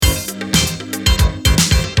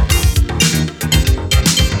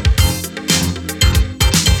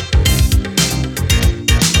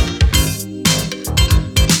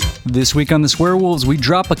This week on the Swearwolves, we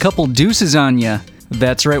drop a couple deuces on ya.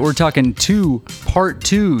 That's right, we're talking 2 Part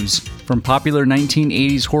 2s from popular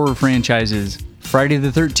 1980s horror franchises. Friday the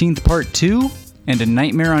 13th Part 2 and A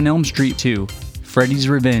Nightmare on Elm Street 2, Freddy's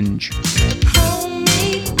Revenge.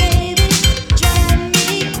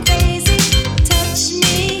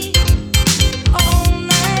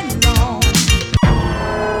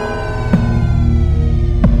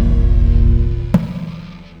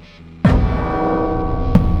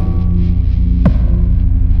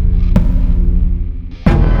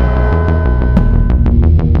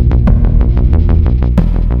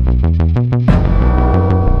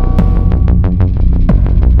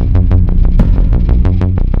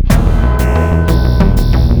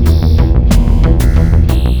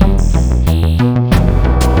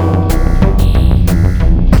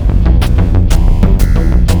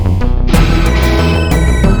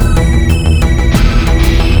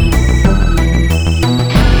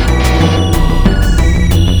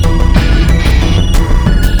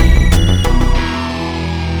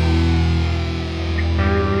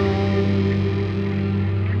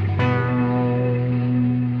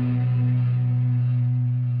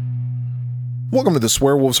 Welcome to the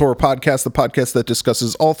Swearwolves Horror Podcast, the podcast that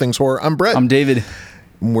discusses all things horror. I'm Brett. I'm David.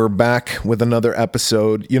 We're back with another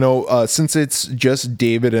episode. You know, since it's just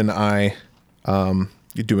David and I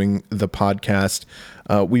doing the podcast,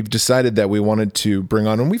 we've decided that we wanted to bring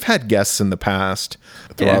on, and we've had guests in the past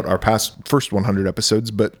throughout our first 100 episodes,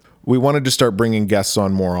 but we wanted to start bringing guests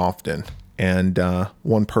on more often. And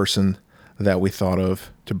one person that we thought of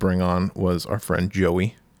to bring on was our friend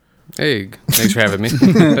Joey. Hey, thanks for having me.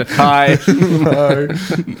 Hi.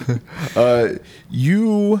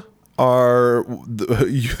 You were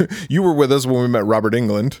with us when we met Robert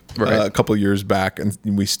Englund a couple years back, and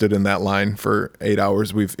we stood in that line for 8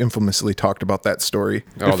 hours. We've infamously talked about that story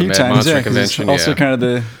a few times. Convention, also kind of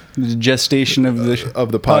the gestation of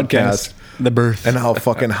the podcast, the birth, and how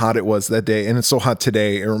fucking hot it was that day. And it's so hot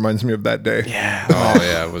today; it reminds me of that day. Yeah. Oh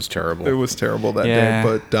yeah, it was terrible. It was terrible that day.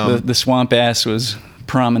 But the swamp ass was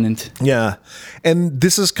prominent. Yeah. And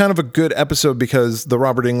this is kind of a good episode because the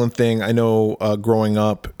Robert Englund thing, I know growing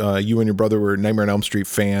up, you and your brother were Nightmare on Elm Street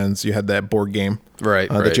fans. You had that board game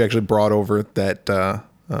that you actually brought over that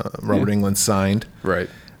Robert Englund signed. Right.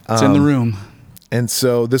 It's in the room. And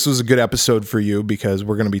so this was a good episode for you because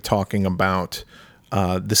we're going to be talking about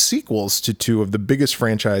the sequels to 2 of the biggest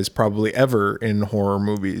franchise probably ever in horror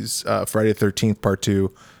movies, Friday the 13th Part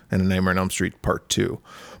 2 and A Nightmare on Elm Street Part 2.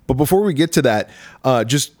 But before we get to that,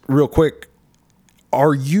 just real quick,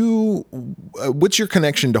 what's your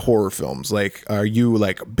connection to horror films? Like, are you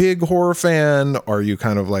like a big horror fan? Are you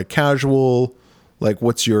kind of like casual? Like,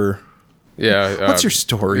 what's your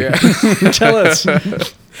story? Yeah. Tell us.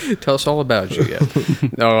 Tell us all about you. Yeah.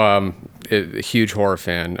 No, a huge horror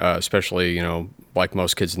fan, especially, like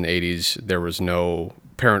most kids in the 80s, there was no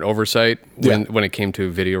parent oversight when it came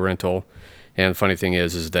to video rental. And the funny thing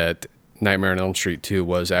is that Nightmare on Elm Street 2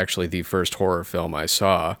 was actually the first horror film I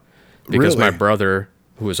saw because my brother,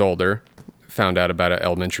 who was older, found out about it at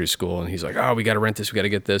elementary school, and he's like, oh, we got to rent this, we got to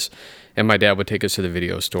get this. And my dad would take us to the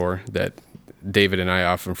video store that David and I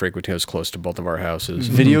often frequented. It was close to both of our houses.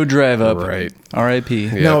 Video Drive Up. Right. R.I.P.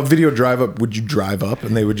 Yeah. Now, Video Drive Up, would you drive up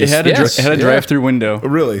and they would just... It had a drive-through window.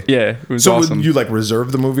 Really? Yeah, it was so awesome. Would you like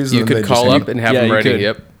reserve the movies? You could call up and have them ready.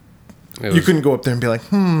 Yep. You couldn't go up there and be like,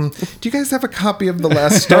 do you guys have a copy of The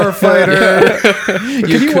Last Starfighter?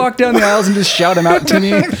 Can you walk down the aisles and just shout them out to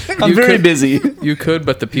me? I'm very busy. You could,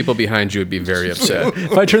 but the people behind you would be very upset.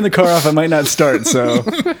 If I turn the car off, I might not start, so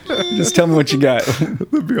just tell me what you got.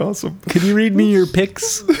 That'd be awesome. Could you read me your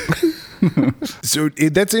pics? So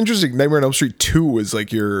that's interesting. Nightmare on Elm Street 2 was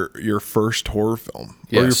like your first horror film.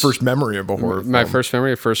 Or your first memory of a horror film. My first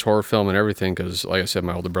memory of first horror film and everything, because like I said,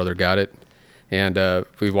 my older brother got it. And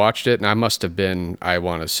we watched it, and I must have been, I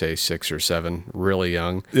want to say 6 or 7, really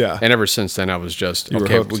young. Yeah. And ever since then, I was just,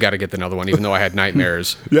 we got to get another one, even though I had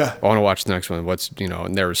nightmares. Yeah. I want to watch the next one.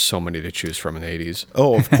 And there was so many to choose from in the 80s.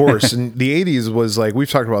 Oh, of course. And the 80s was like, we've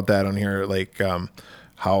talked about that on here, like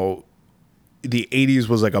how the 80s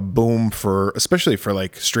was like a boom especially for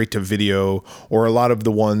like straight to video, or a lot of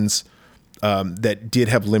the ones that did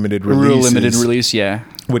have limited releases. Real limited release, yeah.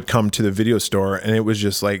 Would come to the video store, and it was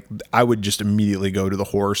just like I would just immediately go to the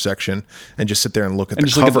horror section and just sit there and look at the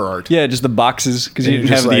cover art. Yeah, just the boxes, because you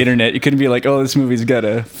didn't have the internet. You couldn't be like, oh, this movie's got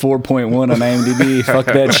a 4.1 on IMDb. Fuck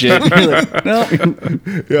that shit. You're like, no.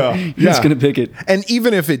 Yeah. You're just going to pick it. And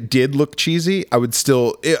even if it did look cheesy, I would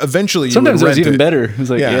still, eventually you sometimes would it was rent even better. It was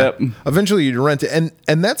like, yep. Eventually you'd rent it.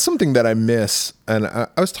 And that's something that I miss. And I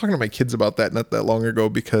was talking to my kids about that not that long ago,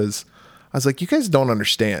 because I was like, you guys don't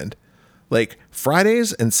understand. like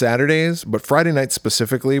Fridays and Saturdays, but Friday night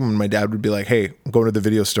specifically, when my dad would be like, hey, I'm going to the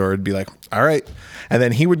video store, I'd be like, all right. And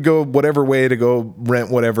then he would go whatever way to go rent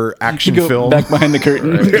whatever action film. Back behind the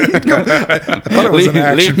curtain. I thought it was an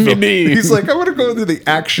action leave me film. be. He's like, I want to go to the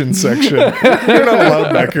action section. You're not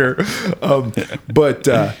allowed back here.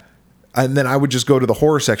 And then I would just go to the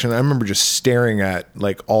horror section. I remember just staring at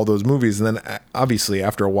like all those movies. And then obviously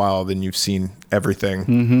after a while, then you've seen everything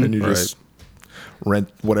and you just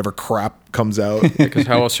rent whatever crap comes out. Because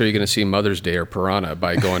how else are you going to see Mother's Day or Piranha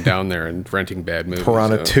by going down there and renting bad movies?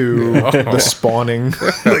 Piranha 2, The Spawning.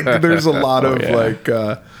 Like there's a lot of there's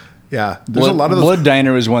a lot of those. Blood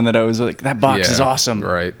Diner was one that I was like, that box is awesome.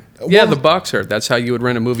 Right. Yeah, the box art. That's how you would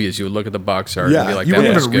rent a movie, is you would look at the box art and be like, you that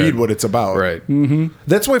wouldn't looks even read good. what it's about. Right.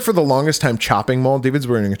 That's why for the longest time, Chopping Mall, David's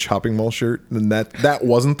wearing a Chopping Mall shirt, and that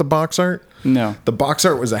wasn't the box art. No. The box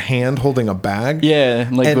art was a hand holding a bag. Yeah,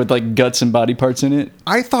 with like guts and body parts in it.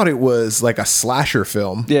 I thought it was like a slasher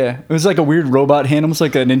film. Yeah, it was like a weird robot hand, almost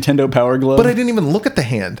like a Nintendo Power Glove. But I didn't even look at the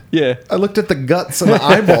hand. Yeah. I looked at the guts and the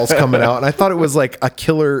eyeballs coming out, and I thought it was like a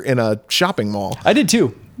killer in a shopping mall. I did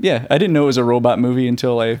too. Yeah, I didn't know it was a robot movie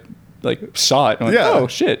until I like saw it. And went, oh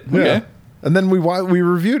shit. Okay. Yeah. And then we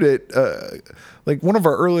reviewed it, like one of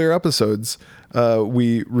our earlier episodes.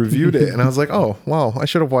 We reviewed it, and I was like, "Oh, wow! I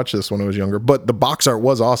should have watched this when I was younger." But the box art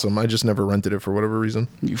was awesome. I just never rented it for whatever reason.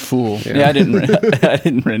 You fool! Yeah, I didn't. I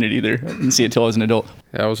didn't rent it either. I didn't see it till I was an adult.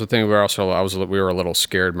 That was the thing. We were a little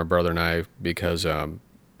scared, my brother and I, because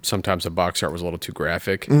sometimes the box art was a little too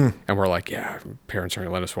graphic, and we're like, "Yeah, parents aren't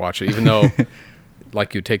gonna let us watch it," even though.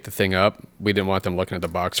 Like you take the thing up, we didn't want them looking at the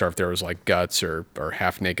box art if there was like guts or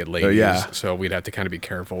half naked ladies. So we'd have to kind of be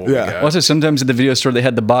careful. What we got. Also, sometimes at the video store they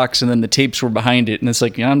had the box and then the tapes were behind it, and it's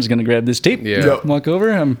like, I'm just gonna grab this tape. Yeah. Walk over.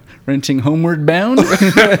 I'm renting Homeward Bound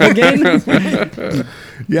again.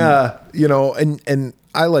 Yeah, and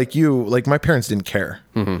I like you. Like my parents didn't care.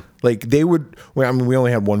 Like they would. Well, I mean, we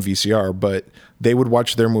only had one VCR, but they would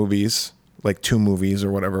watch their movies. Like 2 movies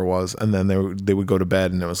or whatever it was, and then they would go to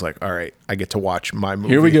bed, and it was like, all right, I get to watch my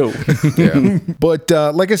movie. Here we go. Yeah. But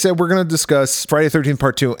like I said, we're going to discuss Friday the 13th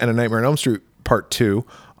Part 2 and A Nightmare on Elm Street Part 2.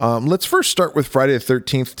 Let's first start with Friday the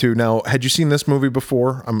 13th 2. Now, had you seen this movie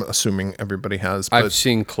before? I'm assuming everybody has. But... I've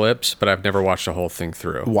seen clips, but I've never watched the whole thing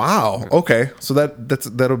through. Wow. Okay. So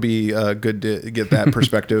that'll be good to get that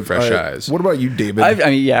perspective. Fresh eyes. What about you, David?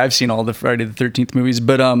 I've seen all the Friday the 13th movies,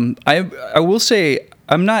 but I will say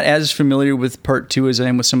I'm not as familiar with Part 2 as I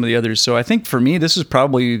am with some of the others. So I think for me, this is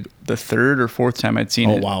probably the 3rd or 4th time I'd seen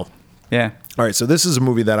it. Oh, wow. Yeah. All right. So this is a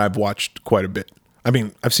movie that I've watched quite a bit. I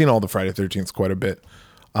mean, I've seen all the Friday the 13th quite a bit.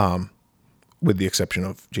 With the exception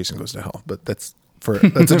of Jason Goes to Hell, but that's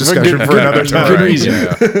a discussion for another time. Good reason.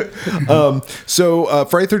 Yeah. So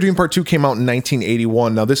Friday the 13th Part 2 came out in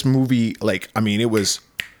 1981. Now this movie, it was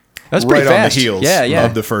That's right pretty on fast. the heels Yeah.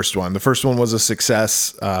 of the first one. The first one was a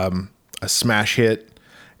success, a smash hit,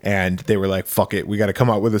 and they were like, fuck it, we got to come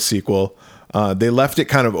out with a sequel. They left it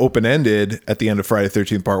kind of open-ended at the end of Friday the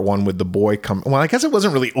 13th Part 1 with the boy come. Well, I guess it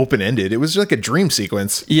wasn't really open-ended. It was like a dream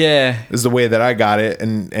sequence. Yeah. Is the way that I got it.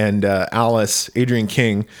 And Alice, Adrienne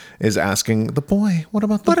King, is asking, the boy, what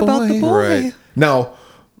about the boy? Right. Now,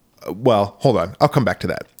 well, hold on. I'll come back to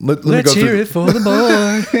that. Let me Let's go hear through. it for the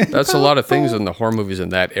boy. That's a lot of things in the horror movies in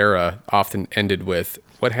that era often ended with,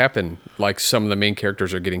 what happened? Like some of the main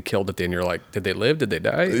characters are getting killed at the end. You're like, did they live? Did they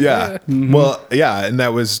die? Yeah. Mm-hmm. Well, yeah. And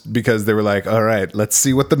that was because they were like, all right, let's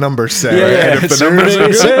see what the numbers say. Yeah. And if the numbers are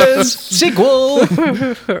good, says sequel.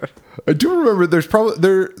 I do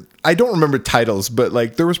remember I don't remember titles, but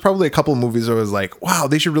like there was probably a couple of movies where I was like, wow,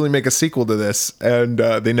 they should really make a sequel to this. And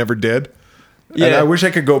they never did. Yeah. And I wish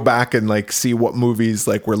I could go back and like see what movies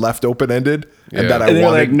like were left open-ended and Yeah. that I And they're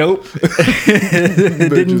wanted. like, nope, it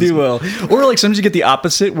didn't do well. Or like sometimes you get the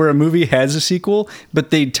opposite, where a movie has a sequel, but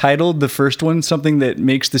they titled the first one something that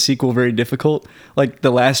makes the sequel very difficult, like The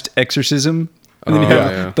Last Exorcism. And then you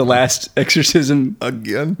have The Last Exorcism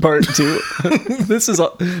Again? Part 2. This is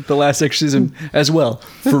The Last Exorcism as well.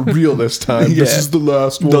 For real this time. This Yeah. is the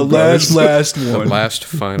last one. The guys. last The one. last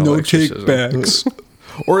final No exorcism. take-backs.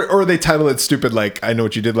 Or they title it stupid like I Know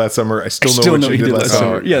What You Did Last Summer. I still know what you did last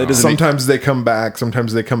summer. Yeah, that doesn't make- Sometimes they come back.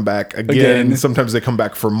 Sometimes they come back again. Sometimes they come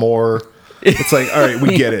back for more. It's like, all right,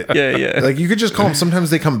 we get it. Yeah. Like you could just call them. Sometimes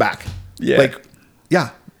they come back. Yeah. Like, yeah.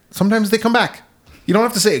 Sometimes they come back. You don't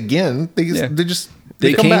have to say again. They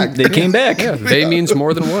come back. They came back. Yeah, they means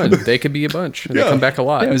more than one. They could be a bunch. They come back a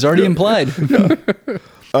lot. Yeah, it was already implied.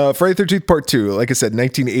 Friday the 13th Part 2, like I said,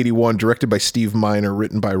 1981, directed by Steve Miner,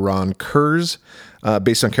 written by Ron Kurz,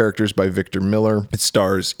 based on characters by Victor Miller. It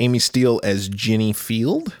stars Amy Steele as Ginny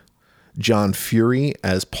Field, John Fury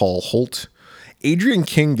as Paul Holt, Adrian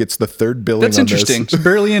King gets the third billing. That's on interesting. This. She's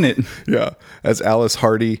barely in it. Yeah, as Alice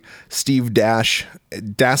Hardy, Steve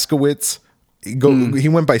Daskowitz. He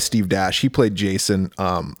went by Steve Dash. He played Jason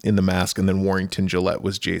in The Mask, and then Warrington Gillette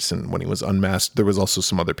was Jason when he was unmasked. There was also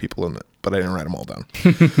some other people in it, but I didn't write them all down.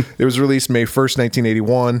 It was released May 1st,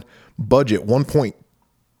 1981. Budget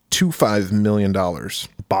 $1.25 million.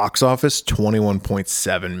 Box office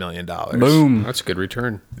 $21.7 million. Boom. That's a good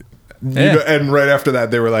return. Yeah. And right after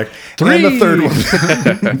that, they were like, and the third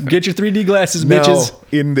one. Get your 3D glasses, Now, bitches.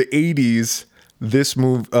 in the 80s, this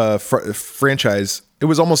franchise, it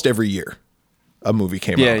was almost every year a movie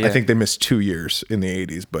came out. Yeah. I think they missed 2 years in the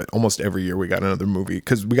 80s, but almost every year we got another movie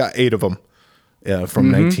because we got 8 of them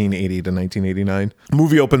from 1980 to 1989.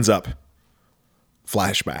 Movie opens up.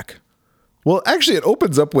 Flashback. Well, actually, it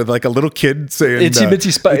opens up with like a little kid saying Itsy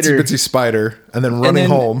bitsy spider. Itsy bitsy spider, and then running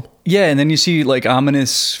home. Yeah, and then you see like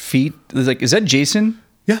ominous feet. It's like, is that Jason?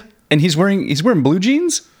 Yeah. And he's wearing blue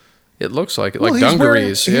jeans? It looks like it, Well, like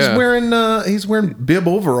dungarees. He's wearing bib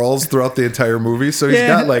overalls throughout the entire movie, so he's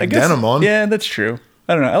got like I guess- denim on. Yeah, that's true.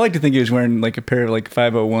 I don't know. I like to think he was wearing like a pair of like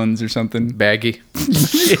 501s or something. Baggy.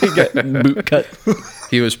 He got boot cut.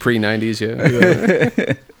 He was pre-90s,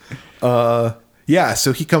 yeah. Yeah,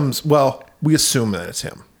 so he comes. Well, we assume that it's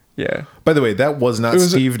him. Yeah. By the way, that was not was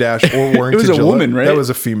Steve Dash or Warrington. It was a Gillette. woman, right? That was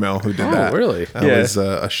a female who did that. Really? That Yeah. was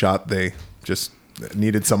a shot they just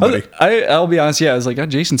needed somebody. I'll be honest. Yeah, I was like, oh,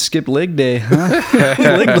 Jason skipped leg day, huh?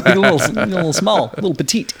 leg a little small, a little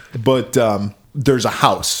petite. But there's a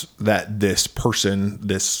house that this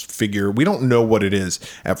figure, we don't know what it is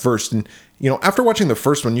at first. And, after watching the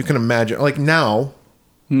first one, you can imagine, like now,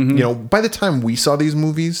 by the time we saw these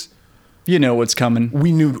movies, You know what's coming.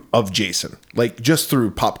 we knew of Jason, like just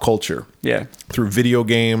through pop culture, Yeah. through video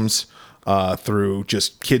games, through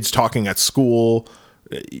just kids talking at school.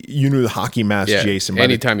 You knew the hockey mask Yeah. Jason.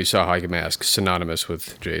 Anytime you saw hockey mask, synonymous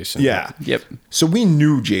with Jason. Yeah. Yep. So we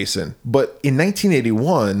knew Jason, but in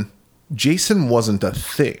 1981, Jason wasn't a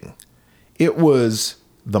thing. It was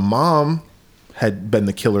the mom had been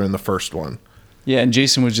the killer in the first one. Yeah, and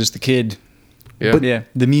Jason was just the kid. Yeah. But yeah,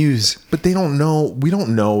 the muse. But they don't know. We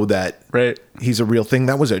don't know that Right. he's a real thing.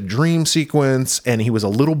 That was a dream sequence, and he was a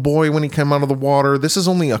little boy when he came out of the water. This is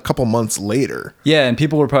only a couple months later. Yeah, and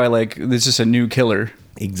people were probably like, this is a new killer.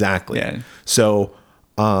 Exactly. Yeah. So,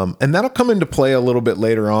 and that'll come into play a little bit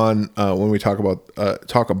later on when we talk about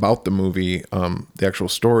the movie. The actual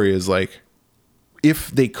story is like, if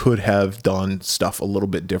they could have done stuff a little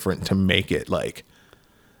bit different to make it like,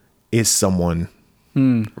 is someone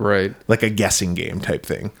Right. like a guessing game type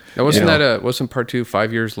thing? Now, wasn't You know? that wasn't part 2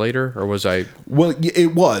 5 years later, or was I? Well,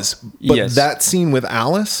 it was, but Yes. that scene with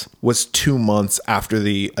Alice was 2 months after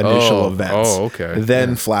the initial Oh, events. oh, okay.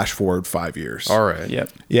 Then flash forward 5 years. All right. Yep.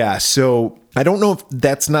 Yeah, so I don't know if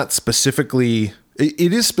that's not specifically.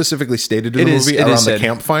 It is specifically stated in the movie it around is the said.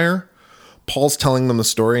 campfire. Paul's telling them the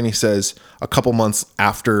story, and he says a couple months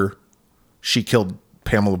after she killed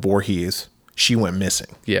Pamela Voorhees, she went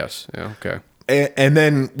missing. Yes. Yeah. Okay. And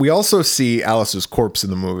then we also see Alice's corpse in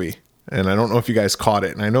the movie. And I don't know if you guys caught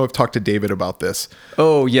it. And I know I've talked to David about this,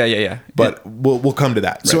 Oh, yeah. but we'll come to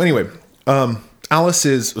that. So anyway, Alice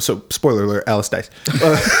is, so spoiler alert, Alice dies.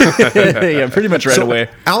 Yeah, pretty much right So away.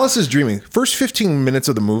 Alice is dreaming. First 15 minutes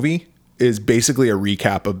of the movie is basically a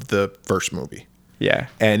recap of the first movie. Yeah.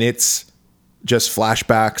 And it's just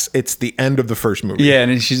flashbacks. It's the end of the first movie. Yeah,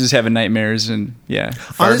 and she's just having nightmares and yeah.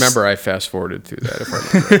 If I remember, I fast forwarded through that. If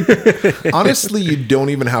I remember. Honestly, you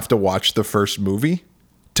don't even have to watch the first movie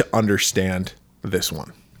to understand this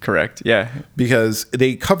one, Correct. Yeah. because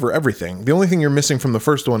they cover everything. The only thing you're missing from the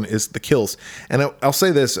first one is the kills. And I'll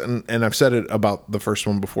say this, and I've said it about the first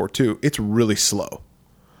one before too. It's really slow.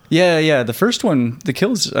 Yeah. The first one, the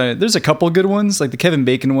kills, there's a couple good ones. Like the Kevin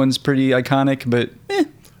Bacon one's pretty iconic, but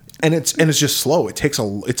And it's just slow.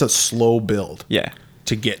 It's a slow build. yeah.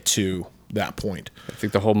 To get to that point. I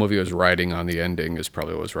think the whole movie was riding on the ending. Is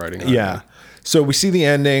probably what was riding on. Yeah. So we see the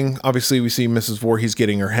ending. Obviously, we see Mrs. Voorhees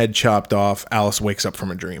getting her head chopped off. Alice wakes up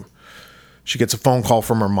from a dream. She gets a phone call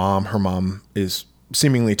from her mom. Her mom is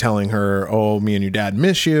seemingly telling her, "Oh, me and your dad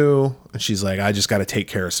miss you." And she's like, "I just got to take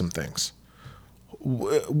care of some things."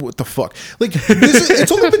 What the fuck? Like,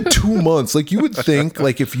 it's only been 2 months. Like, you would think,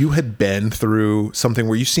 like, if you had been through something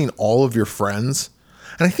where you've seen all of your friends,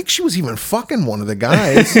 and I think she was even fucking one of the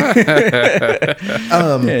guys. Yeah,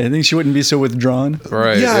 I think she wouldn't be so withdrawn.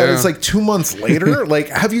 Right. Yeah, it's like 2 months later. Like,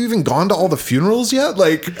 have you even gone to all the funerals yet?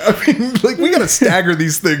 Like, I mean, like, we gotta stagger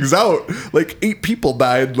these things out. Like, 8 people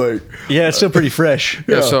died. Like, Yeah, it's still pretty fresh.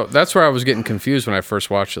 Yeah, so that's where I was getting confused when I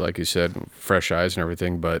first watched it, like you said, fresh eyes and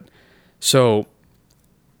everything. But so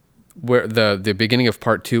where the beginning of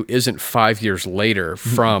part 2 isn't 5 years later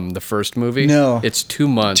from the first movie. No. It's 2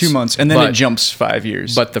 months. 2 months, and then it jumps 5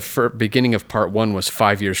 years. But the beginning of part 1 was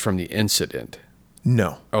 5 years from the incident.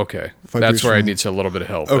 No. Okay. 5 That's years where I from- need a little bit of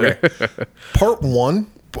help. Okay. Part 1.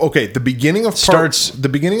 Okay, the beginning of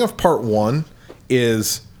part 1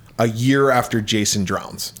 is a year after Jason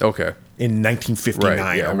drowns Okay. in 1959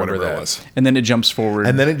 Right, yeah, I or remember whatever that. it was. and then it jumps forward.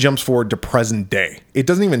 And then it jumps forward to present day. It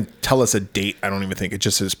doesn't even tell us a date. I don't even think. It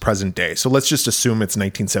just says present day. So let's just assume it's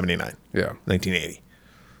 1979. Yeah. 1980.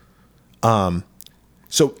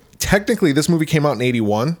 So technically this movie came out in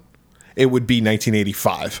 81. It would be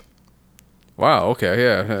 1985. Wow. Okay.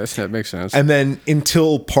 Yeah. That makes sense. And then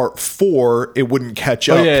until part 4, it wouldn't catch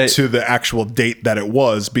up to the actual date that it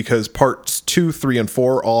was, because parts 2, 3, and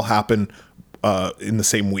 4 all happen in the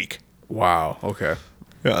same week. Wow. Okay.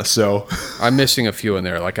 Yeah, so I'm missing a few in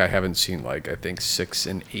there. Like I haven't seen I think 6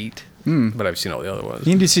 and 8, but I've seen all the other ones.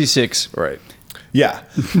 you need to see 6. Right. yeah.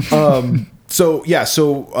 So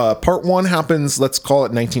part 1 happens, let's call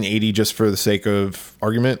it 1980 just for the sake of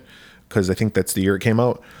argument, because I think that's the year it came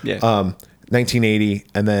out. Yeah. 1980,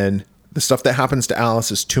 and then the stuff that happens to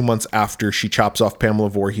Alice is 2 months after she chops off Pamela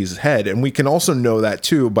Voorhees' head. And we can also know that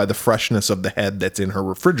too by the freshness of the head that's in her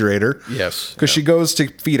refrigerator. Yes. Because she goes to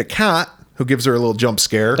feed a cat who gives her a little jump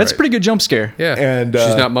scare. That's a pretty good jump scare. Yeah. And,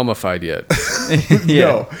 she's not mummified yet.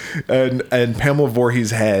 No. And Pamela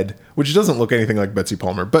Voorhees' head, which doesn't look anything like Betsy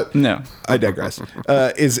Palmer, but No. I digress,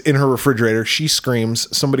 is in her refrigerator. She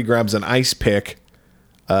screams. Somebody grabs an ice pick.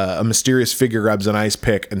 A mysterious figure grabs an ice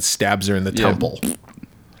pick and stabs her in the temple,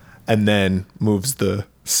 and then moves the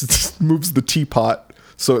teapot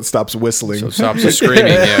so it stops whistling. So it stops the screaming.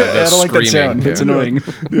 Yeah. I don't like that sound. Yeah. It's annoying.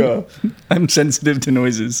 Yeah. I'm sensitive to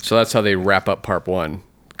noises. So that's how they wrap up part 1,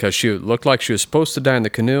 because she looked like she was supposed to die in the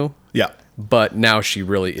canoe, Yeah. but now she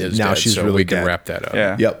really is Now dead. she's so really we can dead. wrap that up.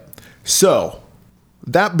 Yeah. Yep. So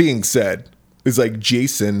that being said, is like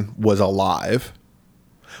Jason was alive,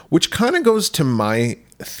 which kind of goes to my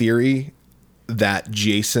theory that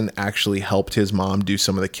Jason actually helped his mom do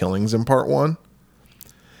some of the killings in part 1.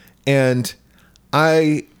 And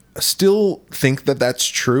I still think that that's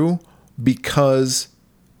true, because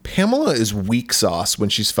Pamela is weak sauce when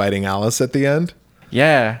she's fighting Alice at the end.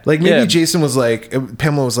 Yeah. Like maybe Yeah. Jason was like,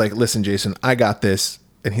 Pamela was like, listen, Jason, I got this.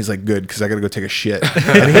 And he's like, good, because I got to go take a shit.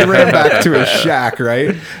 And he ran back to his shack,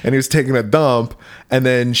 right? And he was taking a dump. And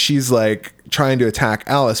then she's like trying to attack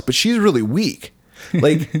Alice, but she's really weak.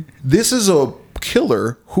 Like, this is a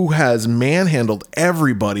killer who has manhandled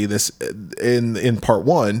everybody in part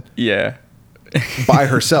 1 Yeah. by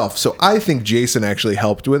herself. So I think Jason actually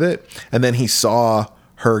helped with it. And then he saw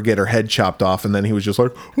her get her head chopped off. And then he was just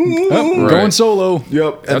like, Oh, going solo.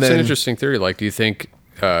 yep. That's an interesting theory. Like, do you think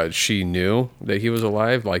she knew that he was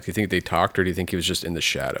alive? Like, do you think they talked, or do you think he was just in the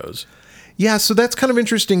shadows? Yeah, so that's kind of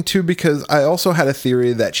interesting too, because I also had a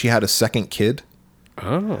theory that she had a second kid.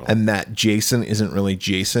 Oh. And that Jason isn't really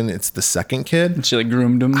Jason, it's the second kid. She like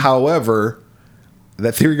groomed him. However,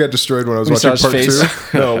 that theory got destroyed when I was When you watching saw part his 2.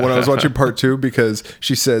 face? No, when I was watching part 2, because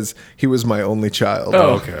she says he was my only child.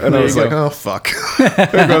 Oh, okay. And There I was you like, go. oh fuck.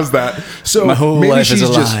 There goes that. So My whole maybe life she's is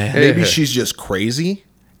a just lie. maybe she's just crazy,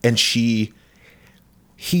 and he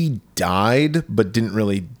died but didn't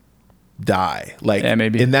really die. Like, Yeah,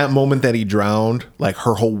 maybe. in that moment that he drowned, like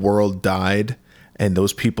her whole world died, and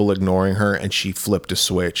those people ignoring her, and she flipped a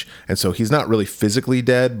switch. And so he's not really physically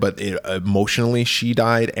dead, but emotionally she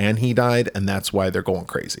died and he died, and that's why they're going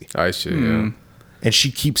crazy. I see. Yeah. And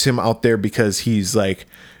she keeps him out there because he's like,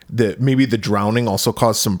 maybe the drowning also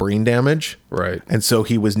caused some brain damage. Right. And so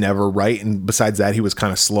he was never right. And besides that, he was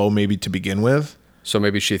kind of slow maybe to begin with. So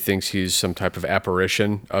maybe she thinks he's some type of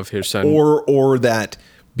apparition of his son. Or that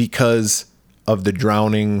because of the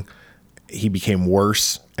drowning, he became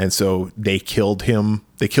worse, and so they killed him.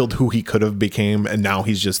 They killed who he could have became, and now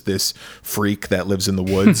he's just this freak that lives in the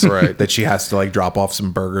woods. Right. That she has to like drop off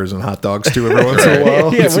some burgers and hot dogs to every once in a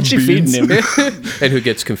while. Yeah, Get what's she some beans. feeding him? And who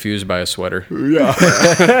gets confused by a sweater. Yeah.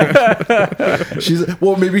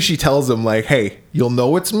 Well, maybe she tells him like, "Hey, you'll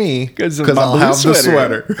know it's me 'Cause because of my I'll blue have the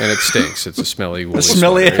sweater." sweater." And it stinks. It's a smelly, woolly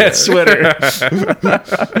Smelly sweater. ass sweater.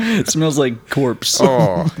 It smells like corpse.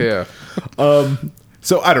 Oh, yeah.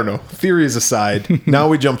 So I don't know. Theories aside, now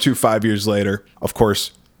we jump to 5 years later. Of course,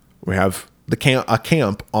 we have a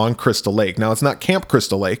camp on Crystal Lake. Now it's not Camp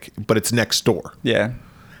Crystal Lake, but it's next door, Yeah.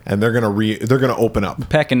 and they're gonna open up.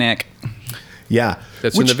 Pack a neck. Yeah,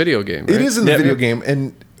 That's in the video game, It right? is in the Yeah. video game.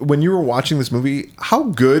 And when you were watching this movie, how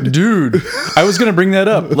good, Dude, I was gonna bring that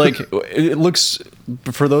up. Like, it looks,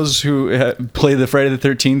 for those who play the Friday the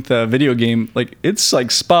 13th video game, like it's like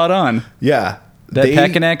spot on. Yeah. That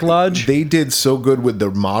Packanack Lodge? They did so good with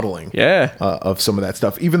the modeling of some of that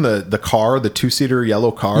stuff. Even the car, the 2-seater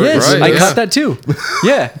yellow car. Yes, Right, I yeah. caught that too.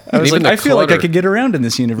 Yeah. I was Even like, I the feel like I clutter. could get around in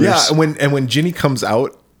this universe. Yeah, and when Ginny comes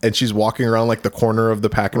out and she's walking around like the corner of the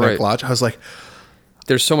Packanack Right. Lodge, I was like,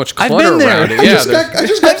 There's so much I've clutter been there. around it. I Yeah,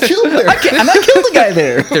 just got killed there. I killed the guy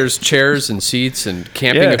there. there's chairs and seats and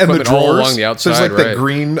camping Yeah. And the equipment all drawers. along the outside. There's like right. the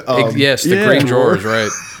green. yes, the yeah. green drawers. Right.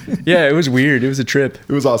 Yeah, it was weird. It was a trip.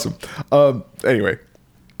 It was awesome. Anyway,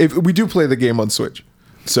 if we do play the game on Switch,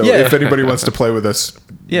 so Yeah. if anybody wants to play with us,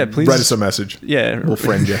 Yeah, please. write us a message. Yeah. We'll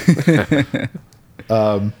friend you.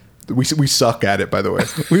 We suck at it, by the way.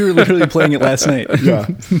 We were literally playing it last night. Yeah.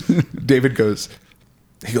 David goes,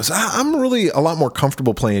 I'm really a lot more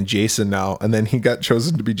comfortable playing Jason now. And then he got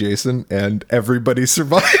chosen to be Jason, and everybody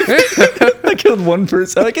survived. I killed one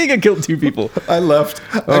person. I think I killed 2 people. I left.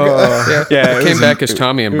 Yeah. Yeah, I it came was- back as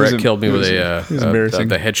Tommy, and it was Brett killed me with embarrassing.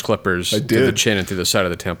 the hedge clippers through the did. chin and through the side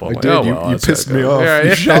of the temple. I'm I like, did. oh, You well, that's pissed how it me goes. off. Yeah, You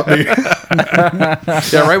yeah. shot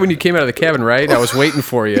me. Yeah, right when you came out of the cabin, right? I was waiting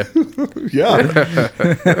for you. Yeah.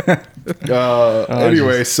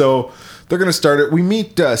 Anyway, so they're going to start it. We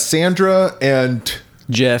meet Sandra and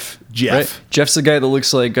Jeff. Jeff. Jeff's the guy that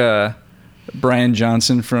looks like Brian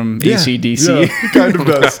Johnson from AC/DC. Yeah, he kind of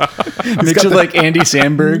does. Mixed with like Andy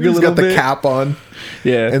Samberg a He's little got the bit. cap on.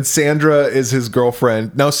 Yeah. And Sandra is his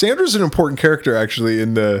girlfriend. Now, Sandra's an important character actually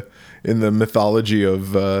in the mythology of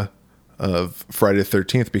Friday the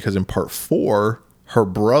 13th, because in part 4, her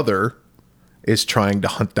brother is trying to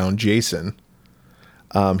hunt down Jason.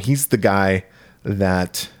 He's the guy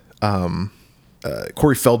that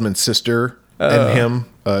Corey Feldman's sister and him.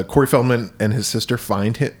 Corey Feldman and his sister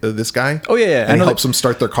find this guy. Oh, yeah. I And he know helps him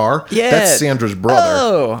start their car. Yeah. That's Sandra's brother.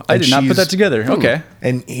 Oh, I And did not put she's- that together. Okay.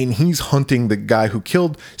 And he's hunting the guy who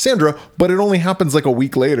killed Sandra, but it only happens like a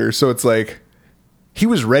week later. So it's like, he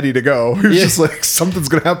was ready to go. He was just like, something's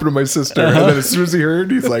going to happen to my sister. And then as soon as he heard,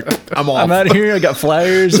 he's like, I'm off. I'm out of here. I got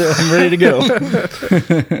flyers. I'm ready to go.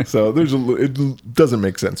 So it doesn't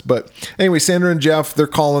make sense. But anyway, Sandra and Jeff, they're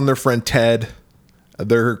calling their friend Ted.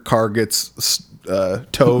 Their car gets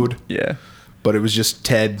towed. Yeah. But it was just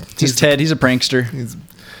Ted. He's Ted. He's a prankster.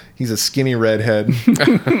 He's a skinny redhead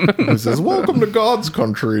who says, "Welcome to God's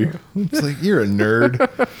country." It's like, you're a nerd.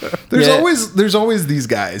 There's always these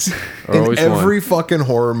guys in Always every fucking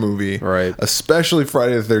horror movie, Right. Especially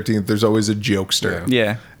Friday the 13th. There's always a jokester,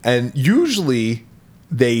 Yeah. and usually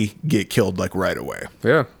they get killed like right away.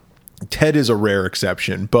 Yeah. Ted is a rare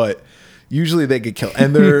exception, but usually they get killed,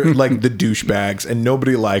 and they're like the douchebags, and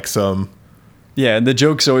nobody likes them. Yeah. And the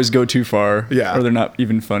jokes always go too far. Yeah. Or they're not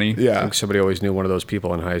even funny. I Yeah, think somebody always knew one of those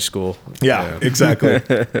people in high school. yeah, exactly.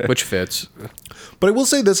 Which fits. But I will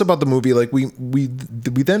say this about the movie: like we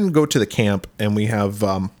then go to the camp, and we have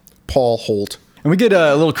Paul Holt. And we get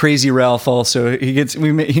a little crazy Ralph also.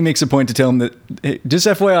 He makes a point to tell him that, hey, just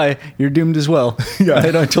FYI, you're doomed as well. Yeah.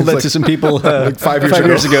 I told It's that like- to some people like 5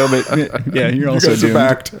 years ago, but yeah, you're also You guys doomed.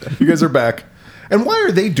 are back. You guys are back. And why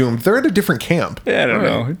are they doomed? They're at a different camp. Yeah, I don't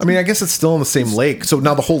know. I mean, I guess it's still in the same lake. So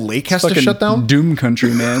now the whole lake has to Fucking shut down? Doom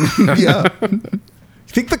country, man. Yeah. You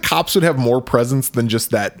think the cops would have more presence than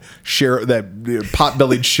just that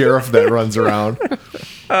pot-bellied sheriff that runs around?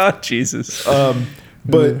 Oh, Jesus.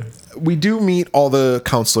 But we do meet all the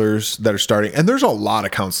counselors that are starting, and there's a lot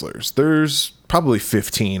of counselors. There's probably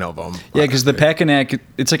 15 of them. Yeah, because the Packanack,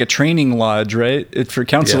 it's like a training lodge, right? It's for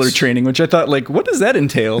counselor Yes. training, which I thought, like, what does that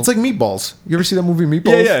entail? It's like Meatballs. You ever see that movie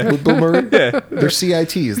Meatballs Yeah, yeah. with Bill Murray? Yeah. They're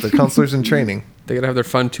CITs. They're counselors in training. They got to have their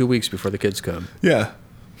fun 2 weeks before the kids come. Yeah.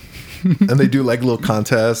 And they do like little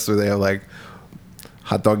contests, or they have like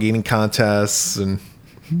hot dog eating contests and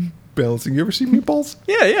balancing. You ever see Meatballs?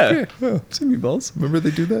 yeah. See meatballs. Remember they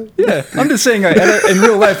do that? Yeah, I'm just saying, in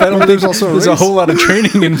real life, I don't think There's also a there's a race. whole lot of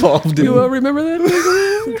training involved in You remember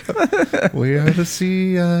that? We are the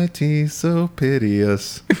CIT, so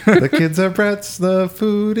piteous. The kids are brats, the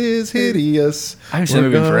food is hideous. I haven't seen that We're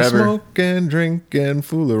movie gonna forever. smoke and drink and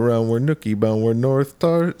fool around. We're nookie bound. We're North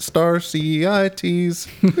Star CITs.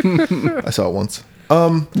 I saw it once. I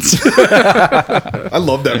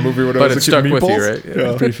love that movie when I But was it a kid. stuck with you, Meatballs? right?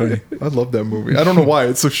 Yeah. Pretty funny. I love that movie. I don't know why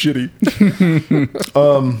it's so shitty.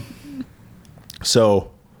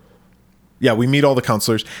 So yeah, we meet all the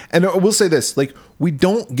counselors, and I will say this: like, we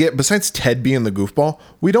don't get, besides Ted being the goofball,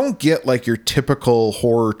 we don't get like your typical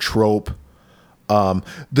horror trope. The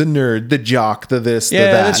nerd, the jock, the this, the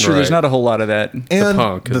Yeah, that. that's true. There's Right. not a whole lot of that. And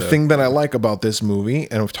punk, the thing that I like about this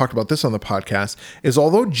movie, and we've talked about this on the podcast, is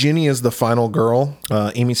although Ginny is the final girl,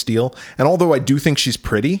 Amy Steele, and although I do think she's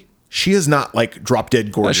pretty, she is not like drop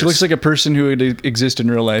dead gorgeous. She looks like a person who would exist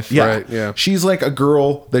in real life. yeah, Right, yeah. She's like a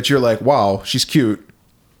girl that you're like, wow, she's cute.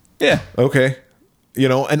 Yeah. Okay. You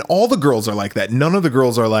know, and all the girls are like that. None of the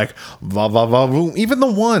girls are like va va va voom. Even the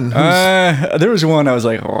one, There was one I was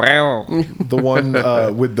like, wow. the one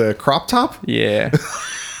with the crop top. Yeah.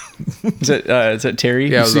 Is that Terry?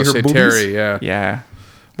 Yeah, I was see going to her say boobies? Terry, yeah. Yeah.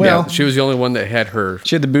 Well, Well, she was the only one that had her.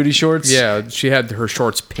 She had the booty shorts. Yeah, she had her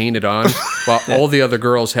shorts painted on, while all the other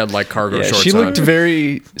girls had like cargo Yeah, shorts she looked on.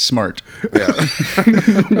 very smart.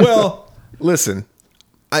 well, listen.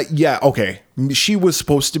 Okay. She was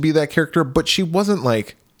supposed to be that character, but she wasn't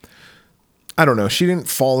like. I don't know. She didn't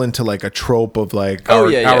fall into like a trope of like.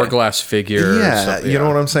 Hourglass figure. or Yeah, something, you know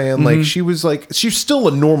what I'm saying? Like she's still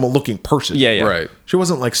a normal looking person. Yeah, yeah. Right. She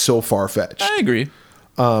wasn't like so far fetched. I agree.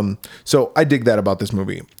 So I dig that about this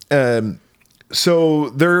movie. So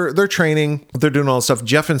they're training, they're doing all this stuff.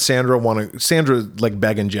 Jeff and Sandra like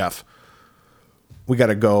begging Jeff, we got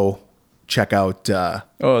to go check out. They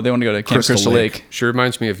want to go to Camp Crystal Lake. She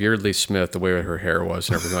reminds me of Yeardley Smith, the way her hair was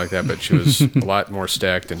and everything like that, but she was a lot more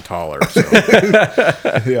stacked and taller. So.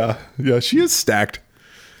 Yeah, she is stacked.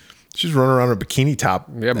 She's running around in a bikini top.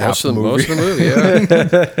 Yeah, most of the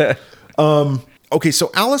movie. Yeah. Okay,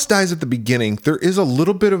 so Alice dies at the beginning. There is a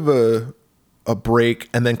little bit of a break,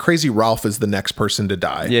 and then Crazy Ralph is the next person to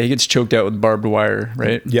die. Yeah, he gets choked out with barbed wire,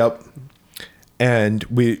 right? Yep. And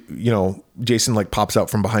Jason like pops out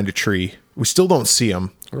from behind a tree. We still don't see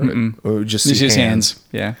him. Right. We just see his hands.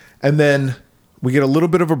 Yeah. And then we get a little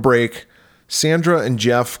bit of a break. Sandra and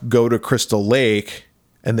Jeff go to Crystal Lake,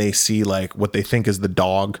 and they see like what they think is the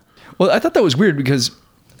dog. Well, I thought that was weird because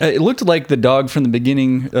it looked like the dog from the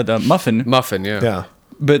beginning, the Muffin. Muffin, yeah. Yeah.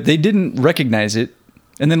 But they didn't recognize it.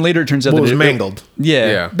 And then later it turns out Well, that it was mangled.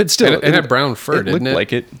 Yeah. But still. It had brown fur, didn't looked it?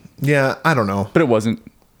 like it. Yeah, I don't know. But it wasn't.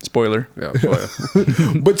 Spoiler. Yeah.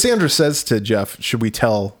 But Sandra says to Jeff, should we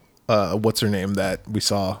tell what's her name that we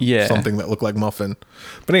saw something that looked like Muffin?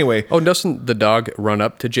 But anyway. Oh, doesn't the dog run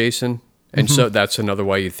up to Jason? And so that's another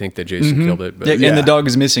why you think that Jason killed it. But Yeah, and the dog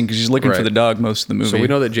is missing because she's looking for Right. the dog most of the movie. So we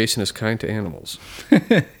know that Jason is kind to animals.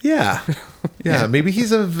 Yeah. Yeah, maybe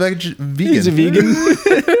he's a vegan. he's a vegan.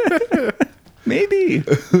 Maybe.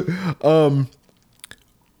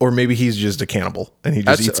 Or maybe he's just a cannibal and he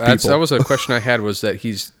just eats people. That was a question I had, was that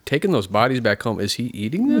he's taking those bodies back home. Is he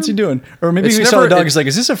eating them? What's he doing? Or maybe It's we saw never- the dog. it- He's like,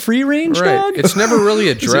 is this a free range Right. dog? It's never really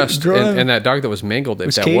addressed. growing- And that dog that was mangled, if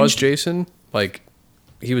Was that was caged? Jason, like,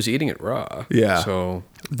 he was eating it raw. Yeah. So,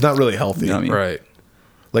 It's not really healthy. Yummy. right.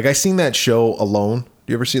 Like I seen that show Alone. Do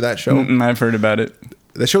you ever see that show? I've heard about it.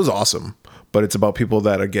 That show's awesome. But it's about people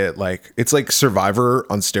that get like, it's like Survivor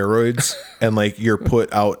on steroids, and like you're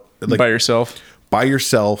put out like By yourself. by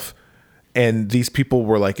yourself. And these people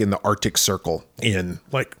were like in the Arctic Circle in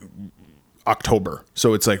like October.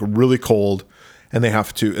 So it's like really cold, and they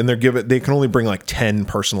can only bring like 10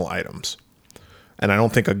 personal items. And I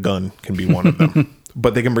don't think a gun can be one of them,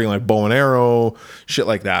 but they can bring like bow and arrow, shit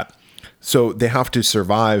like that. So they have to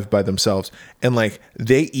survive by themselves. And like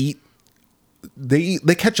they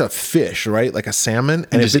catch a fish, right? Like a salmon.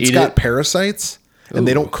 And if just it's eat got it? parasites and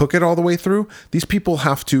they don't cook it all the way through, these people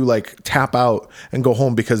have to like tap out and go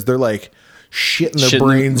home because they're like shitting their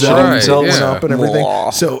brains out, Right, themselves yeah. up and everything.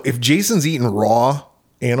 Blah. So if Jason's eating raw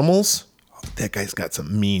animals, that guy's got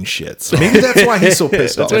some mean shits. Maybe that's why he's so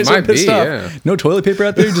pissed off. That's why he's so might pissed be, off. yeah. No toilet paper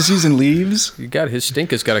out there, just using leaves. His stink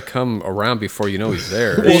has got to come around before you know he's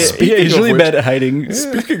there. Well, speaking he's of really which- bad at hiding.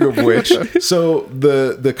 Speaking of which, so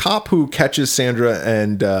the cop who catches Sandra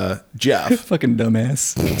and Jeff, Fucking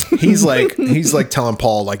dumbass. he's like telling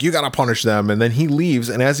Paul like, you gotta punish them, and then he leaves,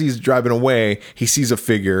 and as he's driving away, he sees a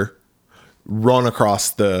figure run across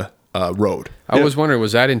the road. I was wondering,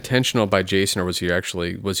 was that intentional by Jason, or was he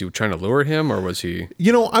trying to lure him, or was he?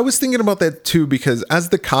 You know, I was thinking about that too, because as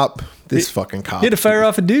the cop, fucking cop, He had to fire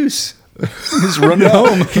off a deuce. He's running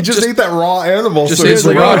home. he just ate that raw animal. Just so ate he's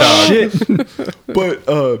the like, raw "Oh, dog." shit. But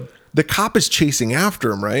the cop is chasing after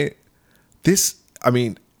him, right? This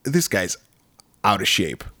guy's out of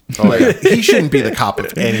shape. Like, he shouldn't be the cop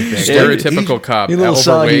of anything. Stereotypical cop, He's a little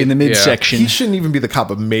soggy overweight, in the midsection. He shouldn't even be the cop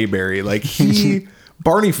of Mayberry. Like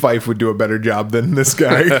Barney Fife would do a better job than this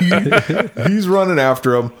guy. He's running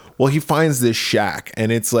after him. Well, he finds this shack,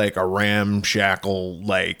 and it's like a ramshackle,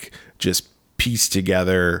 like just pieced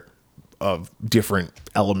together of different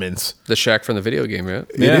elements. The shack from the video game, right?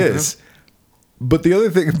 It is. But the other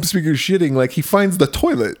thing, speaking of shitting, like he finds the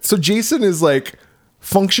toilet. So Jason is like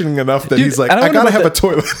functioning enough that Dude, he's like, I don't I know gotta about have a that.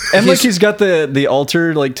 toilet. And like he's got the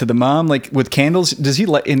altar like to the mom like with candles. Does he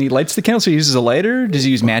light and he lights the candle? So he uses a lighter. Does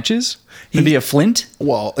he use matches? Maybe a flint?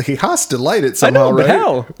 Well, he has to light it I somehow, know, but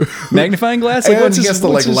right? how? Magnifying glass? Like And he has to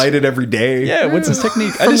like light it every day. Yeah, what's his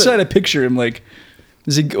technique? I just try to picture him like.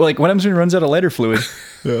 Does he like what happens when he runs out of lighter fluid?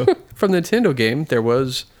 Yeah. From the Nintendo game, there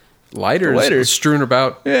was lighters strewn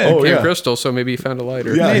about Camp Crystal, so maybe he found a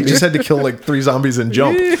lighter. Yeah, he just had to kill like 3 zombies and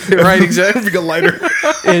jump. Right, exactly. Pick a lighter.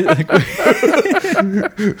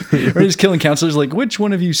 Or he's killing counselors like, which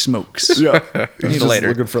one of you smokes? Yeah. I He's need a just lighter.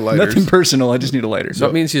 looking for lighters. Nothing personal. I just need a lighter. So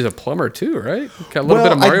that means he's a plumber too, right? Got a little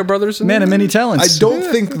bit of Mario Brothers in Man there? of many I talents. don't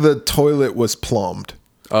think the toilet was plumbed.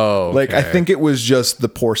 Oh, okay. Like, I think it was just the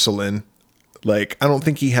porcelain. Like, I don't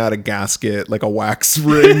think he had a gasket, like a wax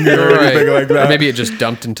ring or anything like that. Or maybe it just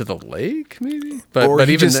dumped into the lake, maybe? But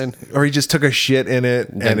he even just, then... or he just took a shit in it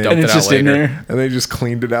and dumped and it it's out just in later. there. and they just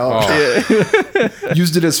cleaned it out. Oh.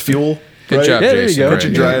 Used it as fuel. Good right? job, Yeah, there you Jason. go. Can't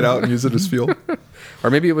you dry it out and use it as fuel? Or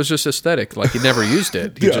maybe it was just aesthetic. Like he never used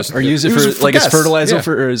it. He just... Or use it Use for it for like as guests. fertilizer Yeah.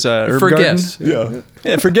 for his herb for garden. guests. Yeah.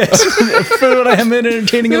 Yeah, for guests. For when I am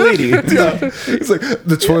entertaining a lady. Yeah. It's like,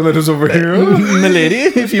 the toilet is over here. My lady,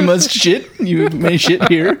 if you must shit, you may shit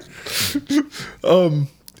here.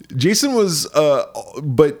 Jason was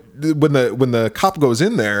but when the cop goes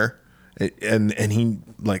in there and he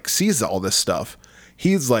like sees all this stuff,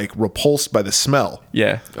 he's like repulsed by the smell.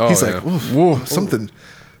 Yeah. He's yeah. like, "Oof, something.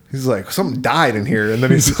 He's like, something died in here, and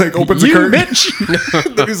then he's like, opens the You curtain.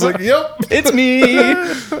 bitch! Then he's like, yep. It's me!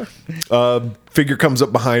 Figure comes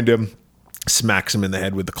up behind him, smacks him in the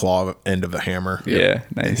head with the claw end of the hammer. Yeah,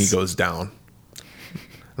 nice. And he goes down.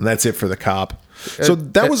 And that's it for the cop. So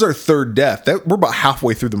that was our third death. We're about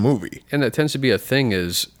halfway through the movie. And that tends to be a thing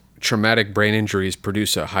is traumatic brain injuries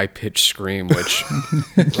produce a high-pitched scream, which...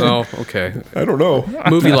 oh, okay. I don't know.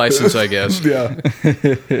 Movie license, I guess. Yeah.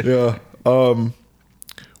 Yeah.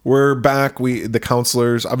 We're back. The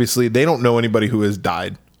counselors, obviously, they don't know anybody who has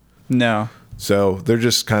died. No. So they're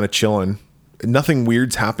just kind of chilling. Nothing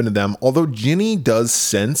weird's happened to them. Although Ginny does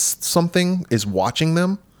sense something is watching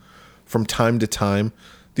them from time to time.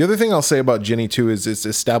 The other thing I'll say about Ginny, too, is it's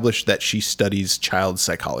established that she studies child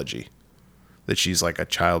psychology. That she's like a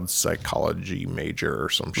child psychology major or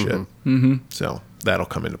some shit. Mm-hmm. So that'll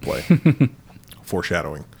come into play.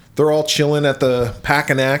 Foreshadowing. They're all chilling at the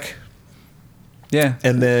Packanack. Yeah.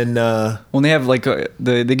 And then... When they have like,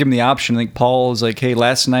 they give them the option. Like Paul is like, hey,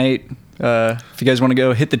 last night, if you guys want to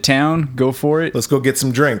go hit the town, go for it. let's go get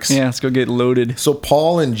some drinks. Yeah, let's go get loaded. So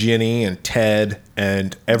Paul and Ginny and Ted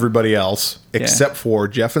and everybody else, except for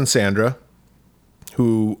Jeff and Sandra,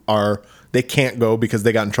 they can't go because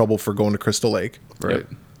they got in trouble for going to Crystal Lake. Right. Yep.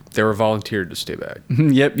 They were volunteered to stay back.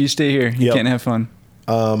 Yep, you stay here. You Yep. can't have fun.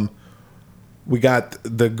 We got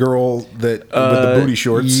the girl that with the booty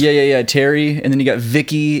shorts. Yeah. Terry, and then you got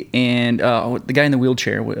Vicky and the guy in the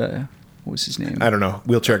wheelchair. What was his name? I don't know,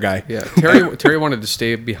 wheelchair guy. Yeah. Terry wanted to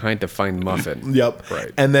stay behind to find Muffin. Yep.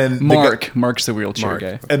 Right. And then Mark's the wheelchair Mark.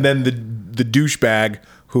 guy. and then the douchebag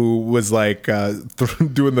who was like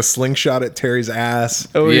doing the slingshot at Terry's ass.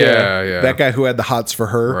 Oh Yeah. That guy who had the hots for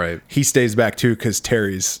her. Right. He stays back too because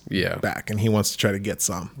Terry's Yeah. back and he wants to try to get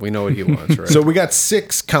some. We know what he wants, right? So we got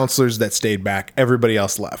 6 counselors that stayed back. Everybody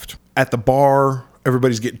else left. At the bar,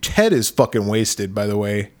 everybody's getting... Ted is fucking wasted, by the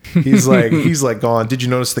way. He's like gone. Did you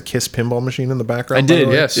notice the Kiss pinball machine in the background? I did,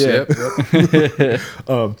 by the way? Yes. Yeah.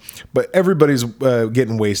 Yep. But everybody's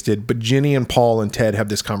getting wasted. But Ginny and Paul and Ted have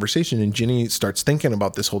this conversation, and Ginny starts thinking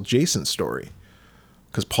about this whole Jason story.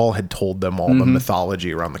 Because Paul had told them all the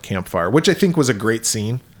mythology around the campfire, which I think was a great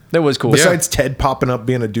scene. That was cool. Besides Ted popping up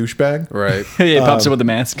being a douchebag Right. Yeah, it pops up with the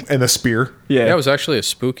mask. and a spear. Yeah. Yeah, it was actually a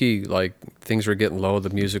spooky, like, things were getting low. The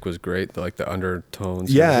music was great, like the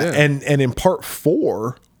undertones. Yeah, and in part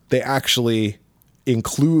 4, they actually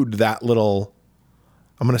include that little...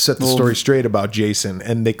 I'm going to set the story straight about Jason,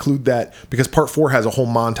 and they include that because part 4 has a whole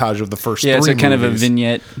montage of the first 3 it's a kind of a movies.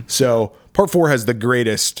 vignette. So part 4 has the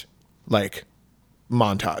greatest like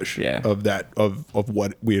montage of that of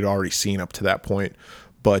what we had already seen up to that point.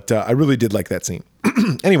 But I really did like that scene.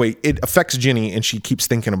 Anyway, it affects Ginny, and she keeps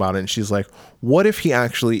thinking about it, and she's like, what if he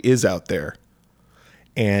actually is out there?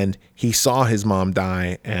 And he saw his mom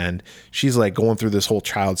die, and she's like going through this whole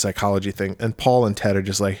child psychology thing. And Paul and Ted are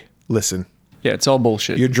just like, listen, Yeah, it's all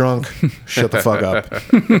bullshit. you're drunk. Shut the fuck up.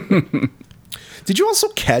 Did you also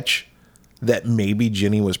catch that maybe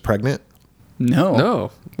Ginny was pregnant? No.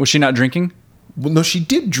 No. Was she not drinking? Well, no, she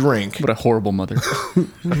did drink. What a horrible mother.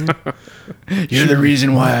 You're the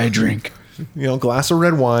reason why I drink. You know, glass of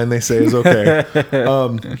red wine, they say, is okay.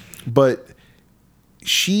 But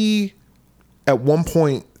she, at one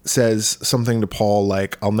point, says something to Paul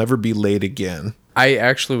like, I'll never be late again. I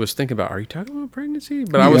actually was thinking about, are you talking about pregnancy?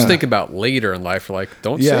 But I was thinking about later in life, like,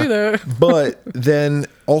 don't say that. But then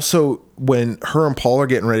also, when her and Paul are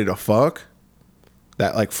getting ready to fuck,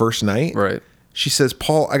 that like first night, Right. she says,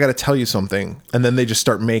 Paul, I got to tell you something. And then they just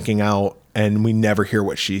start making out, and we never hear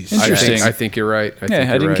what she says. Interesting. I think you're right. I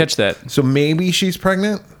didn't catch that. So maybe she's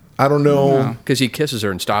pregnant. I don't know. Because he kisses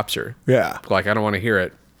her and stops her. Yeah. Like, I don't want to hear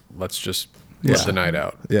it. Let's just live the night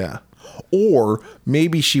out. Yeah. Or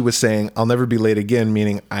maybe she was saying, I'll never be late again,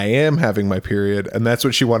 meaning I am having my period. And that's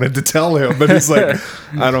what she wanted to tell him. But he's like,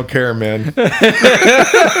 I don't care, man. He's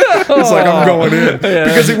like, I'm going in.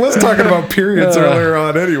 Because he was talking about periods earlier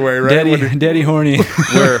on anyway, right? Daddy horny.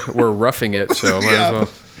 We're roughing it, so might as well.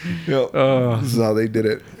 Yep. This is how they did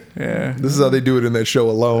it. Yeah. This is how they do it in that show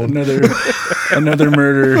Alone. Another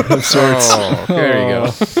murder of sorts. Oh, there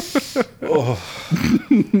you go.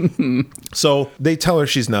 So they tell her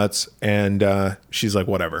she's nuts, and she's like,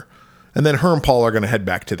 whatever. And then her and Paul are going to head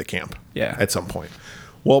back to the camp at some point.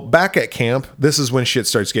 Well, back at camp, this is when shit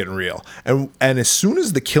starts getting real. And as soon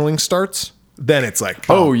as the killing starts, then it's like,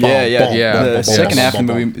 The second half of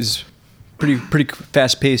the movie is pretty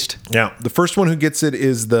fast paced. Yeah. The first one who gets it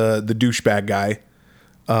is the douchebag guy.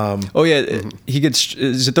 He gets.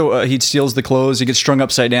 Is it though? He steals the clothes. He gets strung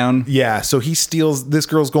upside down. Yeah, so he steals. This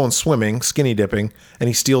girl's going swimming, skinny dipping, and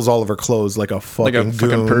he steals all of her clothes like a fucking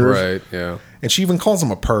goon. perv. Right, yeah. And she even calls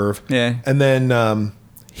him a perv. Yeah. And then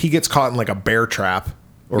he gets caught in like a bear trap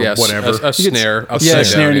or whatever. A snare. A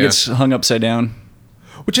snare, and he gets hung upside down.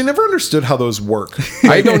 Which I never understood how those work.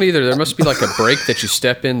 I don't either. There must be like a break that you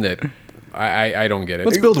step in that I don't get it.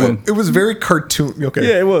 Let's build one. It was very cartoon. Okay.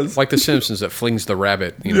 Yeah, it was. Like The Simpsons that flings the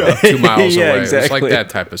rabbit, 2 miles Yeah, away. exactly. It's like that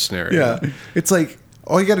type of scenario. Yeah. It's like,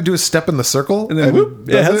 all you got to do is step in the circle. And then whoop.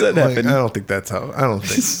 Yeah, how's that happen? I don't think that's how. I don't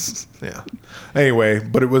think. Yeah. Anyway,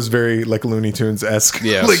 but it was very like Looney Tunes-esque.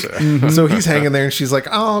 Yes. So he's hanging there and she's like,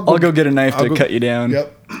 I'll go get a knife to cut you down.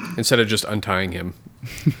 Yep. Instead of just untying him.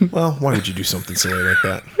 Well, why would you do something silly like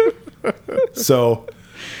that? So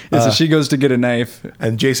she goes to get a knife.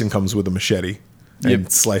 And Jason comes with a machete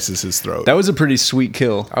and slices his throat. That was a pretty sweet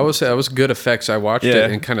kill. I would say that was good effects. I watched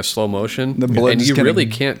it in kind of slow motion. The blood and just you kinda- really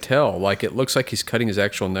can't tell. Like, it looks like he's cutting his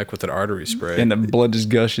actual neck with an artery spray. And the blood just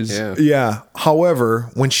gushes. Yeah. Yeah. However,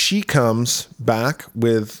 when she comes back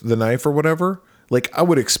with the knife or whatever, like I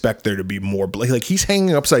would expect there to be more blood. Like he's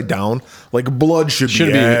hanging upside down. Like blood should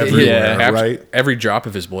be everywhere, right? Every drop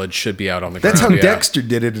of his blood should be out on the That's ground. how Dexter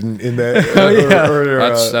did it in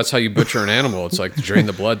that. That's how you butcher an animal. It's like drain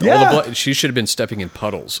the blood. All the blood. She should have been stepping in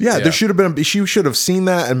puddles. Yeah, there should have been. She should have seen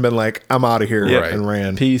that and been like, "I'm out of here," and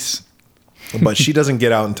ran. Peace. But she doesn't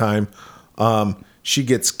get out in time. She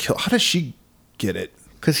gets killed. How does she get it?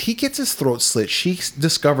 Because he gets his throat slit. She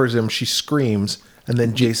discovers him. She screams, and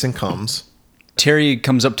then Jason comes. Terry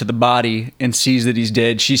comes up to the body and sees that he's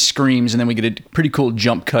dead. She screams, and then we get a pretty cool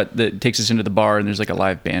jump cut that takes us into the bar, and there's like a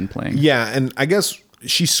live band playing. Yeah, and I guess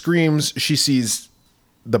she screams. She sees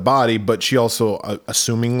the body, but she also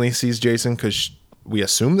assumingly sees Jason because we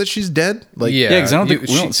assume that she's dead. Like, because I don't think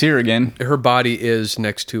we don't see her again. Her body is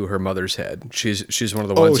next to her mother's head. She's one of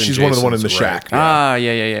the ones. Oh, she's one of the one in the shack. Right.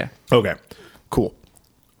 Yeah. Okay, cool.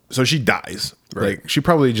 So she dies. Right. Like she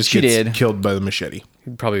probably just gets killed by the machete.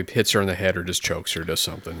 He probably hits her in the head or just chokes her, does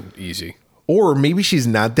something easy. Or maybe she's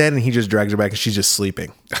not dead and he just drags her back and she's just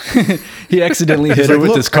sleeping. He accidentally hit her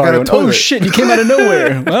with his car. Oh shit! You came out of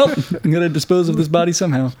nowhere. Well, I'm gonna dispose of this body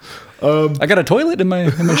somehow. I got a toilet in my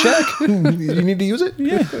shack. You need to use it.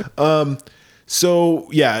 Yeah. So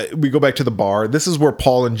yeah, we go back to the bar. This is where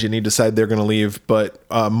Paul and Ginny decide they're gonna leave, but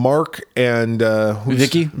Mark and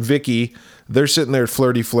Vicky, they're sitting there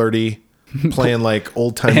flirty. Playing like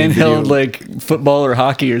old time handheld like football or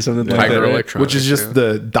hockey or something like that, which is just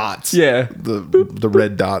the dots. Yeah, the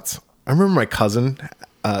red dots. I remember my cousin,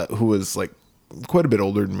 who was like quite a bit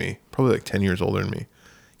older than me, probably like 10 years older than me.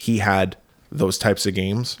 He had those types of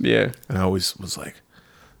games. Yeah, and I always was like,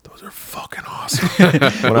 those are fucking awesome.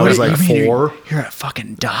 When I was like 4, you're a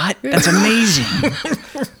fucking dot. That's amazing.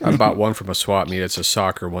 I bought one from a swap meet. It's a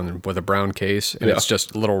soccer one with a brown case, and it's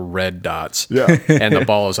just little red dots. Yeah, and the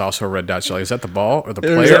ball is also red dots. You're like, is that the ball or the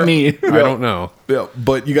player? Is that me? I don't know. Yeah,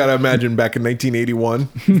 but you got to imagine back in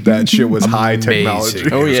 1981, that shit was high technology.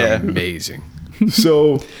 Oh yeah, amazing.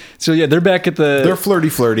 So yeah, they're back at they're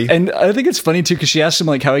flirty, and I think it's funny too because she asks him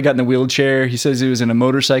like how he got in the wheelchair. He says he was in a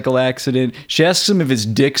motorcycle accident. She asks him if his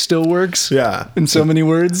dick still works. Yeah, in so many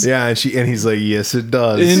words. Yeah, and he's like, yes, it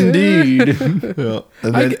does, indeed. Yeah.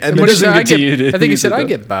 And then I think he said I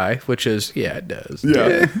get by, which is it does.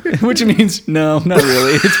 Yeah, which means no, not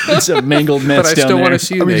really. It's a mangled mess. But I still want to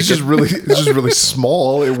see you. I mean, it's just really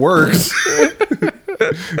small. It works.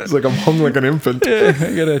 It's like I'm hung like an infant. Yeah,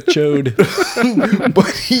 I got a chode.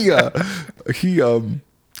 But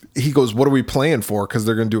he goes, what are we playing for? Because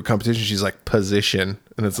they're going to do a competition. She's like, position.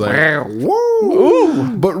 And it's like,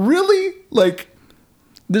 whoa. But really, like,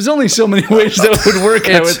 There's only so many ways that would work,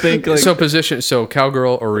 I would think. Like, So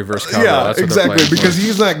cowgirl or reverse cowgirl. Yeah, that's what exactly. Because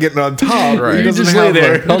he's not getting on top. Right. He You doesn't just have lay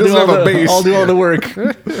there. he doesn't have a base. I'll do all the work.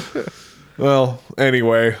 Well,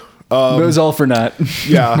 anyway. It was all for naught.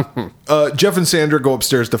 Yeah. Jeff and Sandra go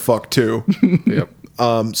upstairs to fuck too. Yep.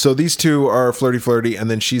 So these two are flirty, and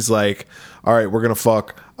then she's like, all right, we're going to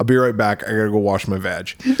fuck. I'll be right back. I got to go wash my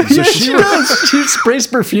vag. So She does. She sprays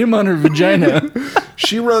perfume on her vagina.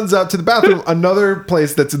 she runs out to the bathroom. Another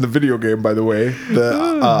place that's in the video game, by the way, the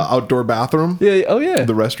outdoor bathroom. Yeah. Oh, yeah.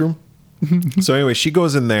 The restroom. So anyway, she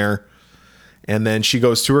goes in there, and then she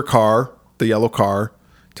goes to her car, the yellow car,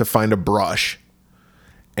 to find a brush.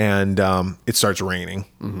 And it starts raining.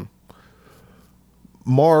 Mm-hmm.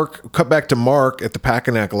 Cut back to Mark at the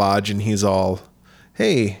Packanack Lodge, and he's all,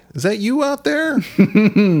 hey, is that you out there?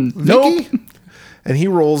 Nope. And he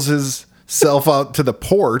rolls his self out to the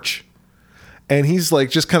porch, and he's like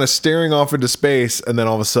just kind of staring off into space, and then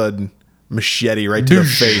all of a sudden, machete right to the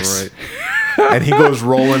face. Right. And he goes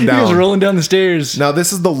rolling down. He goes rolling down the stairs. Now,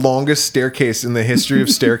 this is the longest staircase in the history of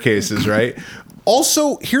staircases, right?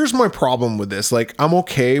 Also, here's my problem with this. Like, I'm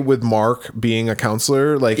okay with Mark being a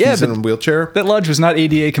counselor. Like, he's in a wheelchair. That lodge was not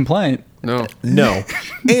ADA compliant. No.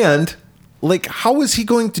 And, like, how is he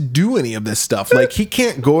going to do any of this stuff? Like, he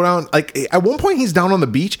can't go down. Like, at one point, he's down on the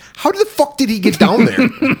beach. How the fuck did he get down there?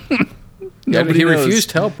 Yeah, he knows.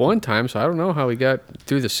 refused help one time, so I don't know how he got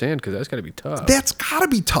through the sand, because that's got to be tough. That's got to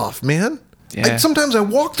be tough, man. Yeah. Like, sometimes I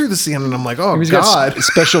walk through the sand and I'm like, oh, He's God. got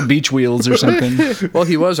special beach wheels or something. Well,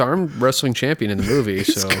 he was arm wrestling champion in the movie,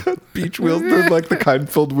 so. Beach wheels, they're like the kind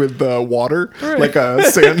filled with water, like a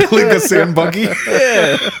sand buggy.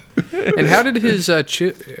 Yeah. And how did his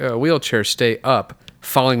wheelchair stay up,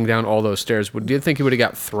 falling down all those stairs? Do you think he would have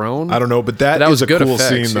got thrown? I don't know, but that was is a good cool effects,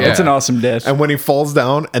 scene, though. yeah. It's an awesome death. And when he falls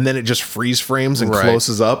down and then it just freeze frames and Right.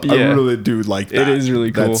 closes up, I Yeah. really do like that. It is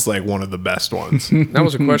really cool. That's like one of the best ones. That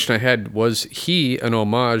was a question I had. Was he an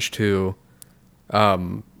homage to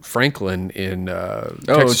Franklin in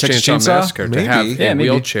Texas Chainsaw Massacre Maybe. to have Yeah, a maybe.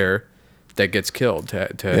 wheelchair that gets killed?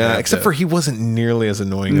 Yeah, except for he wasn't nearly as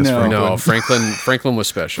annoying as No. Franklin. No, Franklin was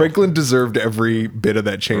special. Franklin deserved every bit of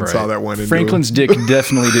that chainsaw Right. that went into Franklin's him. dick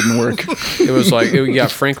definitely didn't work. It was like you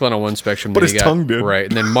got Franklin on one spectrum, But then his you got, tongue did. right,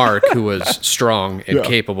 and then Mark, who was strong and Yeah.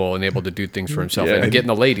 capable and able to do things for himself Yeah. and getting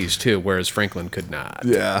the ladies too, whereas Franklin could not.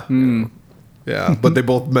 Yeah. Yeah, but they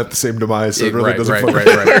both met the same demise, so it really right, doesn't right,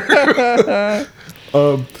 fucking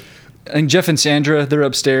right. And Jeff and Sandra, they're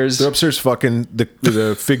upstairs. They're upstairs fucking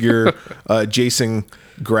the figure. Jason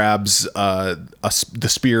grabs the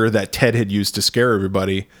spear that Ted had used to scare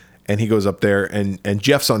everybody, and he goes up there, and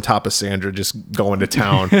Jeff's on top of Sandra, just going to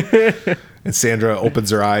town. And Sandra opens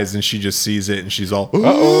her eyes, and she just sees it, and she's all,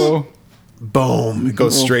 Uh-oh. boom! It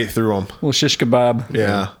goes straight through him. Little shish kebab.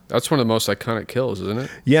 Yeah, That's one of the most iconic kills, isn't it?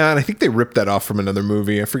 yeah, and I think they ripped that off from another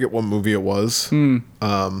movie. I forget what movie it was.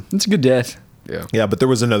 It's a good death. Yeah. Yeah, but there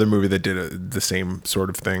was another movie that did the same sort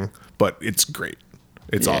of thing. But it's great.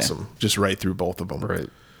 It's Yeah. awesome. Just right through both of them. Right.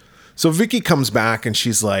 So Vicky comes back and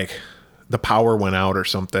she's like, the power went out or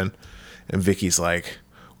something. And Vicky's like,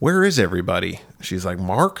 where is everybody? She's like,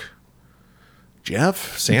 Mark,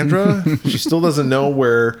 Jeff, Sandra. She still doesn't know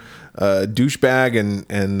where douchebag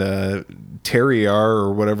and Terry are,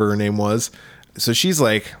 or whatever her name was. So she's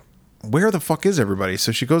like, where the fuck is everybody?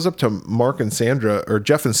 So she goes up to Mark and Sandra, or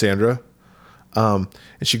Jeff and Sandra. And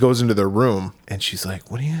she goes into their room and she's like,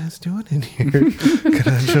 what are you guys doing in here? Can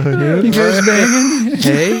I join you? You guys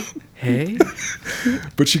banging? Hey.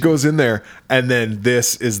 But she goes in there, and then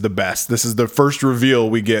this is the best. This is the first reveal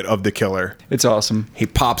we get of the killer. It's awesome. He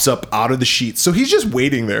pops up out of the sheets. So he's just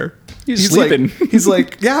waiting there. He's sleeping. Like, he's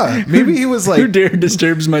like, yeah, maybe he was Who like, dare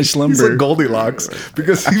disturbs my slumber? he's like Goldilocks,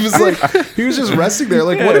 because he was like, he was just resting there.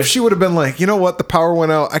 Like, what if she would have been like, you know what? The power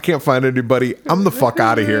went out. I can't find anybody. I'm the fuck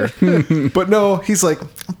out of here. But no, he's like,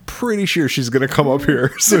 I'm pretty sure she's going to come up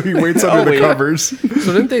here. So he waits under the covers.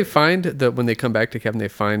 So didn't they find that when they come back to Kevin, they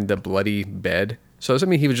find the bloody bed? So does that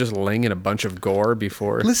mean he was just laying in a bunch of gore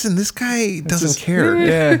before? Listen, this guy doesn't care.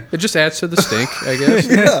 Yeah. It just adds to the stink, I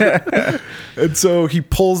guess. And so he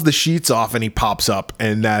pulls the sheets off and he pops up,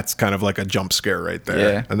 and that's kind of like a jump scare right there.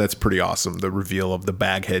 Yeah. And that's pretty awesome. The reveal of the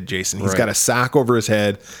baghead Jason. He's Right. got a sack over his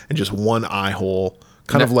head and just one eye hole,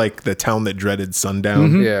 kind of like the town that dreaded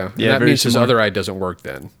sundown. Yeah. Yeah, That very means his similar. other eye doesn't work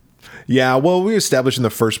then. Yeah, well, we established in the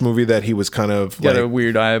first movie that he was kind of Got a like,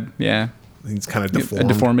 weird eye. Yeah. he's kind of A deformed.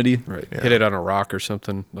 deformity. Right. Hit it on a rock or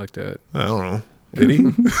something like that. I don't know. Did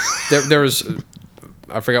he? There was,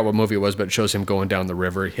 I forgot what movie it was, but it shows him going down the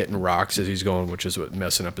river, hitting rocks as he's going, which is what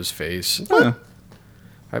messing up his face. Huh.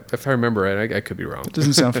 If I remember right, I could be wrong.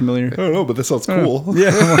 Doesn't sound familiar. I don't know, but this sounds cool. Yeah,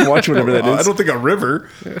 I want to watch whatever that is. I don't think a river.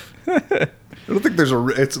 I don't think there's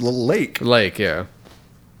it's a lake. Lake, yeah.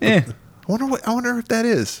 Eh. I wonder if that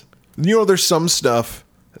is. You know, there's some stuff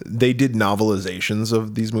they did novelizations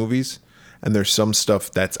of these movies, and there's some stuff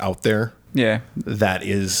that's out there Yeah. that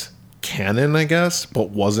is canon, I guess, but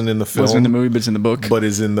wasn't in the film. Wasn't in the movie, but it's in the book. But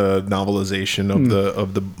is in the novelization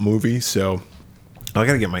of the movie. So I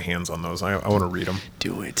got to get my hands on those. I want to read them.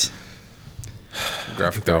 Do it.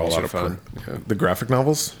 Graphic novels are fun. Yeah. The graphic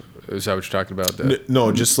novels? Is that what you're talking about?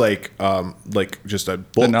 No, just like just a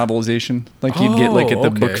book. The novelization, like you'd get like at the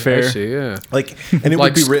book fair. I see, yeah. Like, and it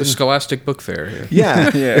Like would be written. Scholastic Book Fair.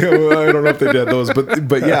 Yeah, Yeah. I don't know if they did those,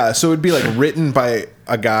 but yeah. So it'd be like written by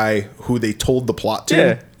a guy who they told the plot to.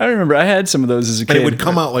 Yeah, I remember. I had some of those as a kid. And it would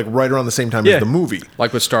come out like right around the same time Yeah. as the movie.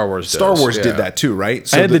 Like what Star Wars does. Star Wars yeah. did that too, right?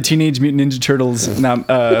 So I had the Teenage Mutant Ninja Turtles did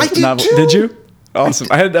novel. too. Did you? Awesome.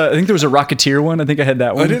 I had. I think there was a Rocketeer one. I think I had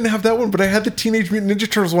that one. I didn't have that one, but I had the Teenage Mutant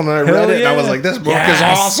Ninja Turtles one, and I Hell read it, and I yeah. was like, "This book Yes.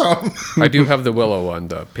 is awesome." I do have the Willow one,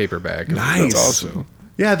 the paperback. Nice. That's awesome.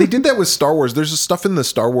 Yeah, they did that with Star Wars. There's stuff in the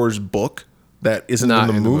Star Wars book that isn't Not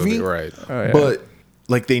in the movie, right? Oh, yeah. But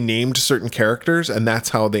like they named certain characters, and that's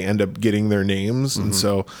how they end up getting their names. And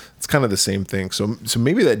so it's kind of the same thing. So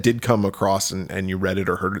maybe that did come across, and you read it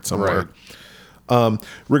or heard it somewhere.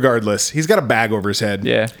 Regardless, he's got a bag over his head.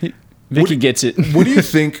 Yeah. Vicky gets it. What do you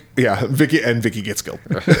think? Yeah, Vicky gets killed.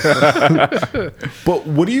 But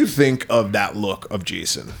what do you think of that look of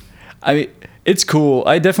Jason? I mean, it's cool.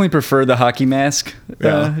 I definitely prefer the hockey mask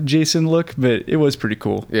Yeah. Jason look, but it was pretty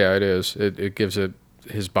cool. Yeah, it is. It gives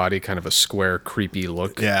his body kind of a square, creepy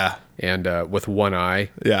look. Yeah. And with one eye.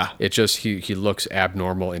 Yeah. It just he looks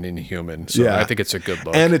abnormal and inhuman. So Yeah. I think it's a good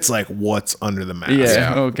look. And it's like, what's under the mask?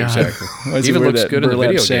 Yeah. Oh, God. Exactly. Why does He he even wear looks that good in the burlap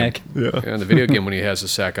video sack? game. Yeah. In the video game when he has a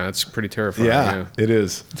sack on, it's pretty terrifying. Yeah, it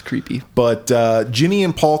is. It's creepy. But Ginny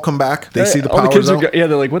and Paul come back. They see the all powers the kids out. are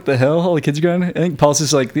they're like, what the hell? All the kids are gone. I think Paul's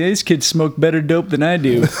just like, these kids smoke better dope than I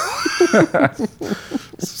do.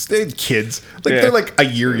 Stay kids. Like Yeah. they're like a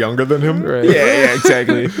year younger than him. Right. yeah,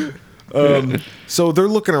 exactly. So they're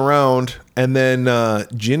looking around, and then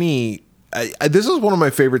Ginny. This is one of my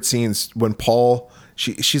favorite scenes when Paul.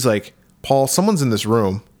 She's like, Paul, someone's in this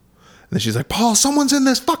room. And then she's like, Paul, someone's in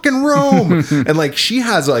this fucking room. And like she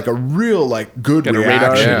has like a real like good Got a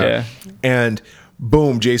radar. reaction. Yeah. And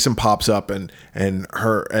boom, Jason pops up, and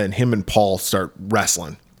him and Paul start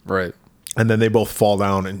wrestling. Right. And then they both fall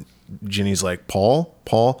down, and Ginny's like, Paul.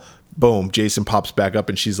 Boom, Jason pops back up,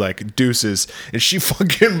 and she's like, deuces. And she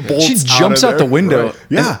fucking bolts She jumps out out the there. window. Right.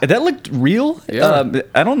 Yeah. And that looked real. Yeah.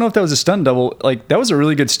 I don't know if that was a stunt double. Like, that was a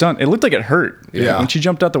really good stunt. It looked like it hurt. Yeah. When she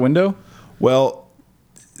jumped out the window. Well,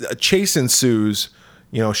 a chase ensues.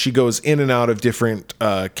 You know, she goes in and out of different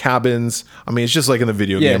cabins. I mean, it's just like in the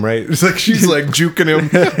video Yeah. game, right? It's like she's like juking him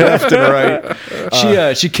left and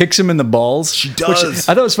right. She kicks him in the balls. She does.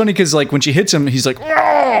 I thought it was funny because like when she hits him, he's like,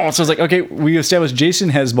 oh! So I was like, okay, we established Jason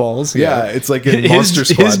has balls. Yeah, it's like in Monster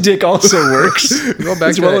Squad. His dick also works Go back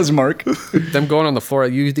as to well that. as Mark. Them going on the floor,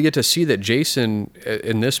 you get to see that Jason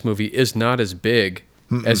in this movie is not as big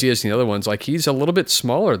as he is in the other ones. Like he's a little bit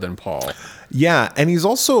smaller than Paul. Yeah, and he's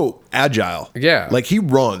also agile. Yeah. Like he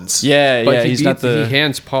runs. Yeah, But yeah, he, he's not the. he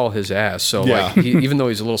hands Paul his ass. So Yeah. like even though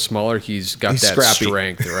he's a little smaller, he's got He's that scrappy.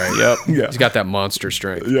 strength, right? Yep. Yeah. He's got that monster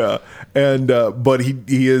strength. Yeah, and but he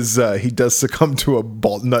does succumb to a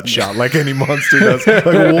nut shot like any monster does, like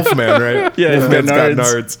a wolf man, right? Yeah, he's got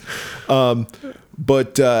Wolfman's got nards.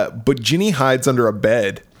 But Ginny hides under a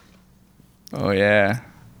bed Oh yeah.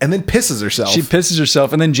 and then pisses herself. She pisses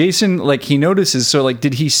herself, and then Jason, like, he notices. So, like,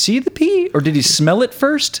 did he see the pee, or did he smell it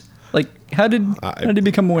first? Like, how did he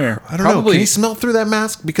become aware? I don't know. Probably- Can he smell through that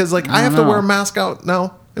mask? Because like I have to know. wear a mask out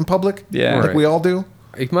now in public. Yeah. like Right. we all do.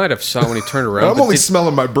 He might have saw when he turned around. I'm but only it,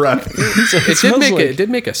 smelling my breath. it did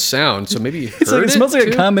make a sound, so maybe he heard It's like it smells like too.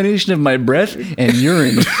 a combination of my breath and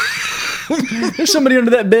urine. There's somebody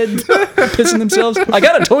under that bed pissing themselves. I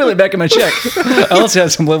got a toilet back in my check. I also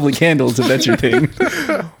have some lovely candles, if that's your thing.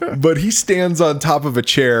 But he stands on top of a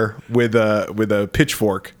chair with a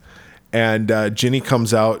pitchfork, and Ginny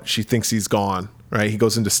comes out. She thinks he's gone. Right, he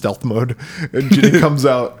goes into stealth mode, and Ginny comes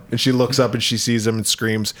out, and she looks up, and she sees him and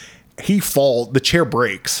screams. The chair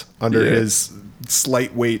breaks under his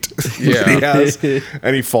slight weight that he has,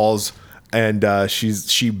 and he falls. And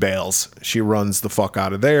she bails. She runs the fuck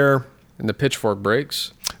out of there. And the pitchfork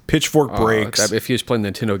breaks. Pitchfork breaks. If he was playing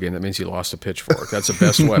the Nintendo game, that means he lost a pitchfork. That's the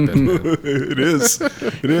best weapon. Man. It is.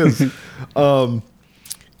 It is.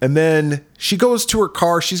 And then she goes to her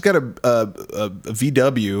car. She's got a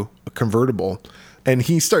VW, a convertible, And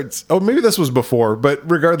he starts, oh, maybe this was before, but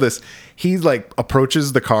regardless, he like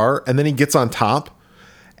approaches the car and then he gets on top.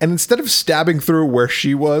 And instead of stabbing through where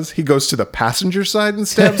she was, he goes to the passenger side and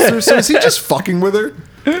stabs through. So is he just fucking with her?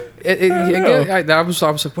 I was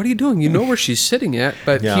like, what are you doing? You know where she's sitting at,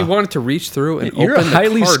 but he wanted to reach through and You're open a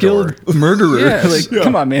highly the car skilled door. murderer. Yes.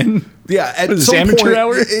 Come on, man. Yeah, at What is some this, amateur point,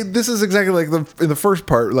 hour? this is exactly like in the first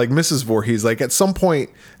part, like Mrs. Voorhees, like at some point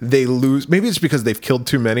they lose, maybe it's because they've killed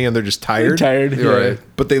too many and they're just tired. Tired. You're right.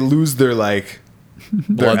 But they lose their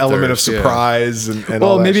their element of Bloodthirst, yeah. surprise and all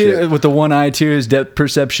Well, that maybe shit. with the one eye too, his depth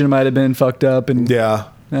perception might have been fucked up, and Yeah,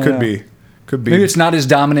 could be. maybe it's not his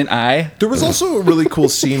dominant eye. There was also a really cool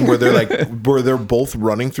scene where they're both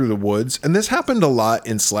running through the woods, and this happened a lot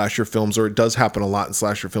in slasher films, or it does happen a lot in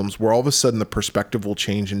slasher films, where all of a sudden the perspective will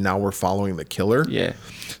change, and now we're following the killer. Yeah.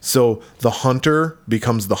 So the hunter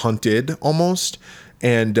becomes the hunted almost,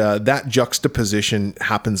 and that juxtaposition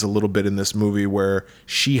happens a little bit in this movie where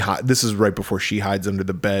this is right before she hides under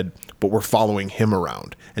the bed, but we're following him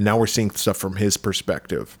around, and now we're seeing stuff from his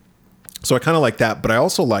perspective. So I kind of like that, but I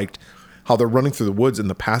also liked how they're running through the woods and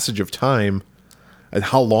the passage of time and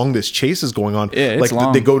how long this chase is going on. Yeah, it's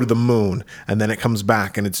long. They go to the moon and then it comes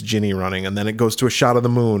back and it's Ginny running, and then it goes to a shot of the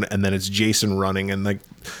moon and then it's Jason running, and like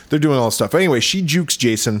they're doing all this stuff. Anyway, she jukes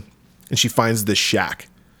Jason and she finds this shack.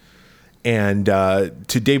 And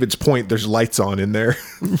to David's point, there's lights on in there.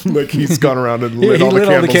 Like he's gone around and lit all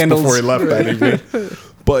the candles before he left that evening.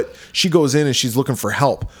 But she goes in and she's looking for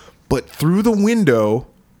help. But through the window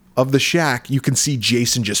of the shack, you can see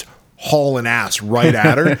Jason just hauling ass right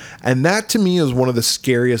at her. And that to me is one of the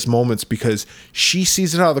scariest moments because she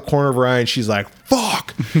sees it out of the corner of her eye and she's like,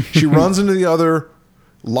 fuck. She runs into the other,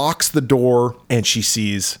 locks the door, and she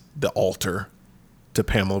sees the altar to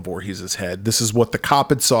Pamela Voorhees' head. This is what the cop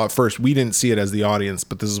had saw at first. We didn't see it as the audience,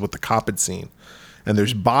 but this is what the cop had seen. And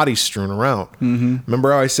there's bodies strewn around. Mm-hmm.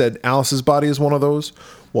 Remember how I said Alice's body is one of those?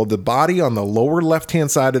 Well, the body on the lower left-hand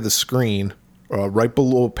side of the screen, right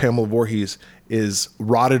below Pamela Voorhees, is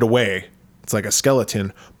rotted away. It's like a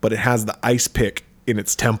skeleton, but it has the ice pick in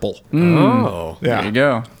its temple. Oh, Yeah. There you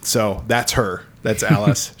go. So that's her. That's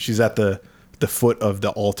Alice. She's at the foot of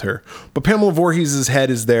the altar. But Pamela Voorhees' head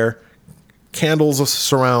is there. Candles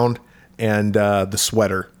surround, and the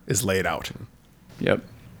sweater is laid out. Yep.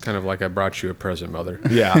 kind of like I brought you a present, Mother.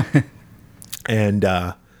 Yeah. And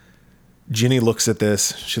Ginny looks at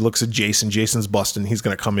this. She looks at Jason. Jason's busting. He's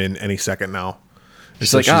going to come in any second now.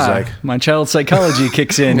 She's like, my child psychology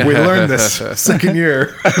kicks in. We learned this second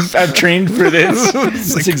year. I've trained for this.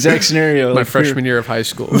 This exact scenario. My freshman year of high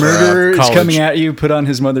school. Murderer is college. coming at you. Put on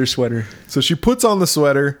his mother's sweater. So she puts on the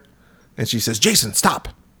sweater and she says, Jason, stop.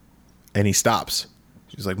 And he stops.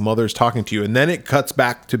 She's like, Mother's talking to you. And then it cuts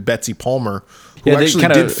back to Betsy Palmer, who actually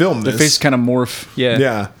did film this. The face kind of morph. Yeah.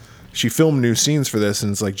 Yeah. She filmed new scenes for this.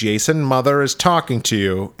 And it's like, Jason, Mother is talking to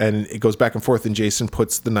you. And it goes back and forth. And Jason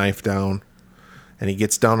puts the knife down. And he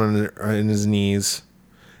gets down on his knees.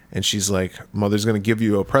 And she's like, Mother's going to give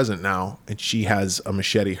you a present now. And she has a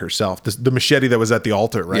machete herself. The machete that was at the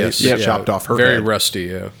altar, right? Yes. That chopped off her Very head. rusty,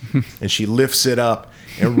 yeah. And she lifts it up.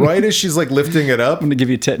 And right as she's like lifting it up, I'm going to give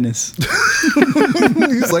you tetanus.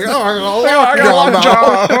 he's like,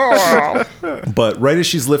 but right as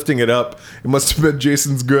she's lifting it up, it must have been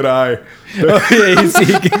Jason's good eye. Oh,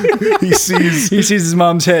 yeah, He sees his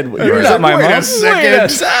mom's head. You're Right. not my Wait a mom.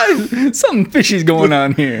 second. Something fishy's going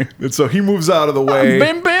on here. And so he moves out of the way.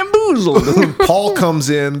 Bamboozled. Paul comes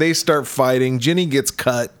in. They start fighting. Ginny gets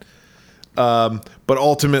cut. But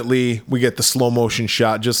ultimately, we get the slow motion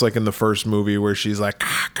shot, just like in the first movie, where she's like,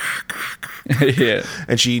 Yeah.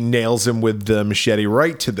 and she nails him with the machete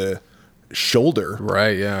right to the shoulder.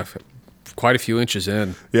 Right, yeah. Quite a few inches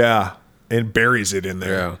in. Yeah, and buries it in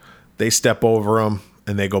there. Yeah. They step over him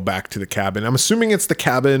and they go back to the cabin. I'm assuming it's the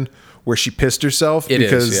cabin where she pissed herself. It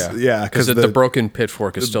because, is, yeah. Because the broken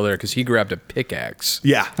pitchfork is still there because he grabbed a pickaxe.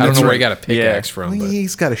 Yeah, I don't that's know where right. he got a pickaxe from. But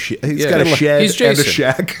He's got a shed. He's Yeah. got a shed He's and a Jason.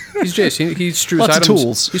 shack. He's Jason. He strews Lots of items.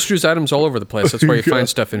 tools. He strews items all over the place. That's why you Yeah. find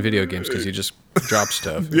stuff in video games because he just drops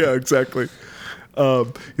stuff. Yeah, exactly.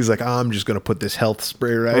 He's like, I'm just gonna put this health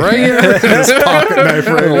spray Right here. his pocket knife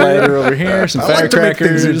A right here. lighter over here. Some I like to make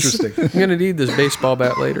things firecrackers. interesting. I'm gonna need this baseball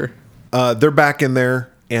bat later. They're back in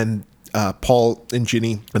there, and Paul and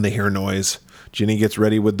Ginny, and they hear a noise. Ginny gets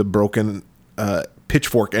ready with the broken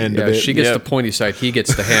pitchfork end Yeah, of it. she gets Yep. the pointy side. He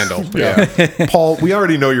gets the handle. Yeah. Paul, we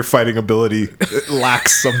already know your fighting ability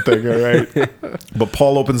lacks something, all right? But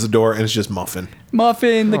Paul opens the door, and it's just Muffin.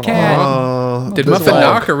 Muffin the cat. Did Muffin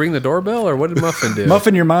knock or ring the doorbell, or what did Muffin do?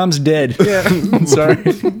 Muffin, your mom's dead. Yeah. I'm sorry.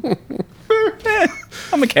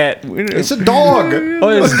 I'm a cat. It's a dog. Oh,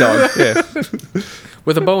 it's a dog. Yeah.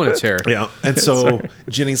 with a bow in its hair. Yeah. And so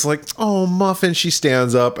Ginny's like, oh, Muffin. She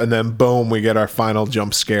stands up, and then boom, we get our final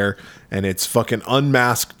jump scare. And it's fucking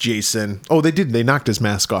unmasked Jason. Oh, they did. They knocked his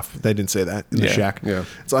mask off. They didn't say that in the shack. Yeah.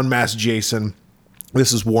 It's unmasked Jason.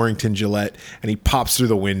 This is Warrington Gillette. And he pops through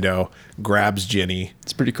the window, grabs Ginny.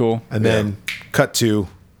 It's pretty cool. And then cut to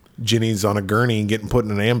Ginny's on a gurney and getting put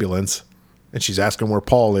in an ambulance. And she's asking where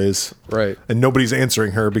Paul is. Right. And nobody's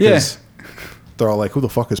answering her because they're all like, who the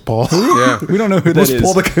fuck is Paul? Yeah. We don't know who that Was is.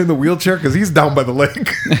 Paul the guy in the wheelchair? Because he's down by the lake.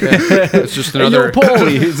 It's just Hey, yo, another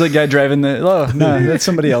Paulie. He's the guy driving the. Oh, no, that's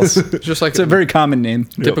somebody else. just like It's a very common name.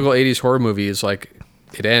 typical 80s horror movie is like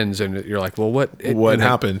it ends and you're like, well, what What and then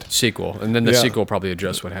happened? Sequel. And then the Yeah. sequel probably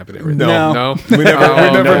adjusts what happened. Everything. No. We never, Oh,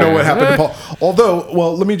 we never no. know what happened to Paul. Although,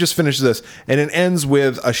 well, let me just finish this. And it ends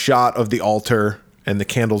with a shot of the altar and the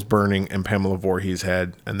candles burning and Pamela Voorhees'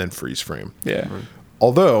 head and then freeze frame. Yeah.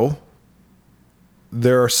 Although,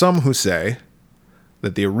 there are some who say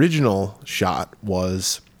that the original shot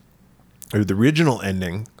was, or the original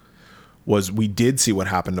ending was we did see what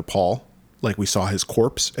happened to Paul. Like we saw his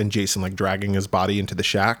corpse and Jason like dragging his body into the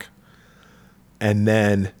shack. And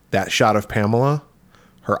then that shot of Pamela,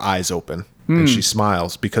 her eyes open and she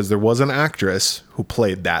smiles because there was an actress who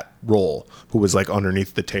played that role who was like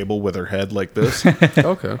underneath the table with her head like this.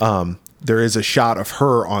 Okay. There is a shot of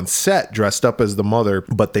her on set dressed up as the mother,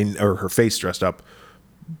 but or her face dressed up,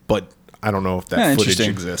 but I don't know if that footage interesting.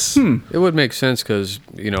 exists. It would make sense because,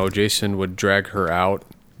 Jason would drag her out,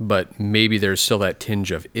 but maybe there's still that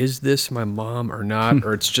tinge of, is this my mom or not?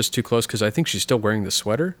 Or it's just too close because I think she's still wearing the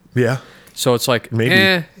sweater. Yeah. So it's like,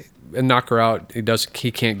 Maybe. and knock her out.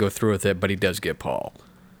 He can't go through with it, but he does get Paul.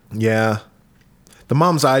 Yeah. The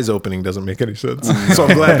mom's eyes opening doesn't make any sense. So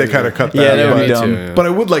I'm glad they kind of cut that. Yeah, that would but, be dumb. too, yeah. But I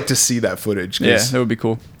would like to see that footage. 'Cause, Yeah, that would be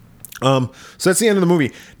cool. So that's the end of the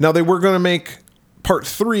movie. Now they were going to make part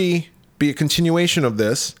 3 be a continuation of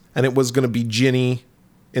this, and it was going to be Ginny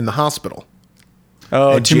in the hospital.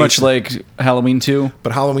 Oh, And too much Jason. like Halloween 2.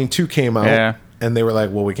 But Halloween 2 came out, Yeah. and they were like,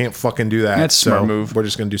 well, we can't fucking do that. That's a smart so move. We're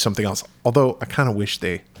just going to do something else. Although I kind of wish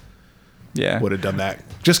they Yeah. would have done that.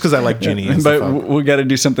 Just because I like Ginny. As the But fuck. we got to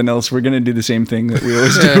do something else. We're going to do the same thing that we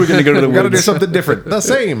always do. We're going to go to the We got to do woods. something different. The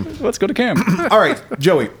same. Let's go to camp. All right,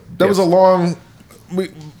 Joey. That was a long.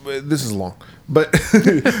 This is long, but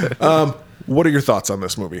what are your thoughts on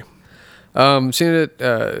this movie? Seeing it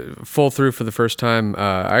full through for the first time,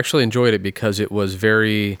 I actually enjoyed it because it was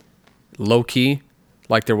very low key.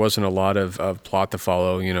 Like there wasn't a lot of plot to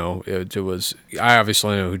follow. It was. I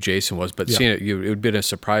obviously know who Jason was, but seeing it, it would have been a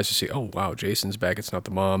surprise to see. Oh wow, Jason's back. It's not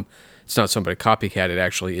the mom. It's not somebody copycat. It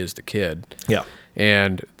actually is the kid. Yeah.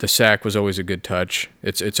 And the sack was always a good touch.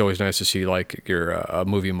 It's always nice to see like a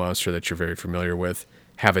movie monster that you're very familiar with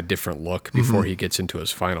have a different look before he gets into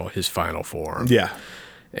his final form. Yeah.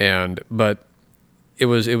 But it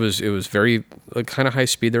was very kind of high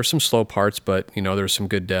speed. There were some slow parts, but there were some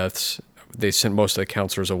good deaths. They sent most of the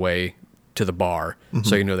counselors away to the bar,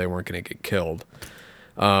 so they weren't going to get killed.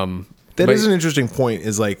 That is an interesting point.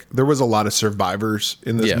 Is like there was a lot of survivors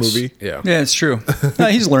in this movie. Yeah. Yeah, it's true.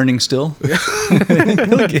 He's learning still.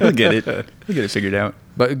 he'll get it. He'll get it figured out.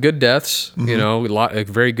 But good deaths, a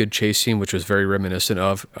very good chase scene, which was very reminiscent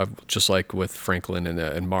of just like with Franklin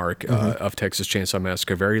and Mark of Texas Chainsaw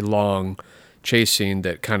Massacre. Very long chase scene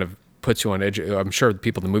that kind of puts you on edge. I'm sure the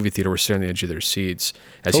people in the movie theater were sitting on the edge of their seats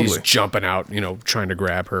as he's jumping out, trying to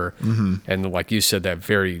grab her. And like you said, that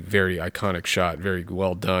very, very iconic shot, very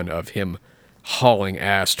well done of him hauling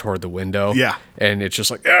ass toward the window. Yeah. And it's just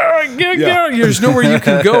like, get out. There's nowhere you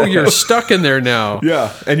can go. You're stuck in there now.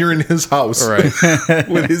 Yeah, and you're in his house, Right.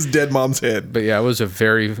 with his dead mom's head. But yeah, it was a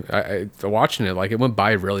very, watching it, like it went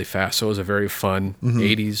by really fast. So it was a very fun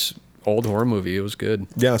 80s old horror movie. It was good.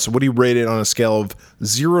 Yeah. So what do you rate it on a scale of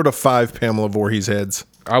 0 to 5 Pamela Voorhees heads?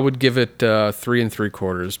 I would give it 3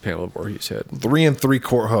 3/4 Pamela Voorhees head. 3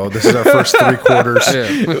 3/4. Oh, this is our first 3/4.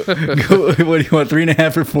 Yeah. What do you want,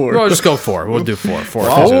 3.5 or 4? Well, just go 4. We'll do 4.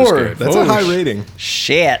 4. That's a high rating.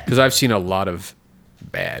 Shit. Because I've seen a lot of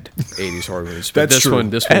bad 80s horror movies. But That's this true. one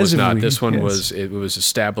was As have not. we, This one yes. was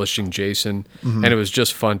establishing Jason, and it was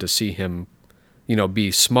just fun to see him,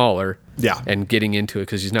 be smaller. Yeah. And getting into it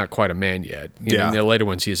because he's not quite a man yet. In the later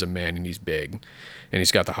ones, he's a man and he's big, and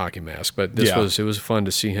he's got the hockey mask. But it was fun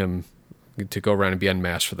to see him to go around and be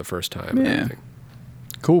unmasked for the first time. And everything.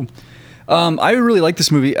 Cool. I really like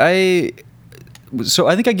this movie. So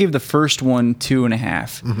I think I gave the first one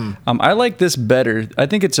 2.5. I like this better. I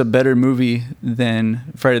think it's a better movie than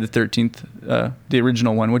Friday the 13th, the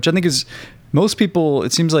original one, which I think is most people,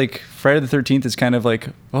 it seems like Friday the 13th is kind of like,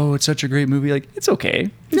 oh, it's such a great movie. Like, it's okay.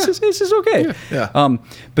 It's just okay. Yeah.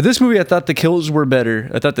 But this movie, I thought the kills were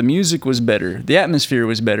better. I thought the music was better. The atmosphere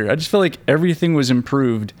was better. I just felt like everything was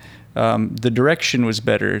improved. The direction was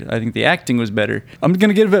better. I think the acting was better. I'm going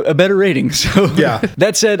to give it a better rating. So Yeah.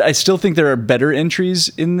 That said, I still think there are better entries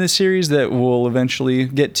in this series that we'll eventually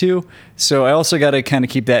get to. So I also got to kind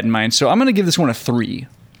of keep that in mind. So I'm going to give this one a 3.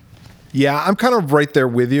 Yeah, I'm kind of right there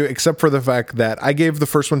with you, except for the fact that I gave the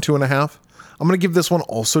first one 2.5. I'm going to give this one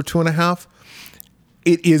also 2.5.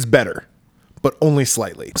 It is better, but only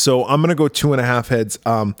slightly. So I'm going to go 2.5 heads.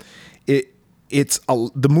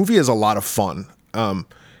 The movie is a lot of fun.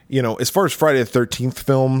 As far as Friday the 13th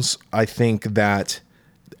films, I think that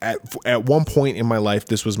at one point in my life,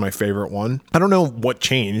 this was my favorite one. I don't know what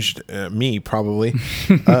changed, me probably,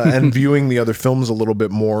 and viewing the other films a little bit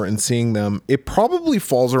more and seeing them, it probably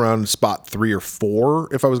falls around spot 3 or 4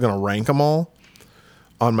 if I was going to rank them all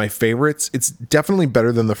on my favorites. It's definitely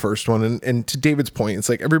better than the first one. And to David's point, it's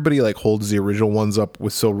like everybody like holds the original ones up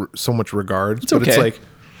with so much regard. It's okay. It's like,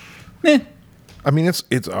 Eh. I mean,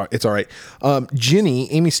 it's all right.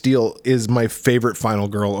 Ginny, Amy Steele, is my favorite final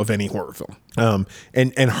girl of any horror film.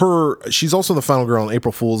 She's also the final girl on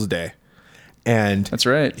April Fool's Day. And That's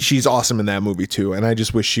right. She's awesome in that movie too. And I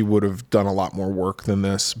just wish she would have done a lot more work than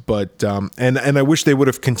this. But and I wish they would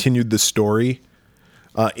have continued the story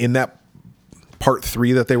in that part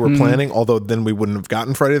 3 that they were planning. Although then we wouldn't have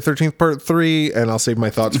gotten Friday the 13th part 3. And I'll save my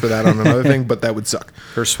thoughts for that on another thing. But that would suck.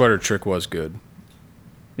 Her sweater trick was good.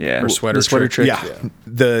 Yeah. Her sweater trick. Yeah.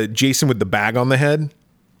 The Jason with the bag on the head.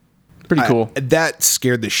 Pretty cool. That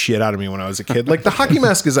scared the shit out of me when I was a kid. Like, the hockey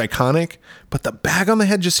mask is iconic, but the bag on the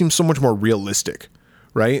head just seems so much more realistic,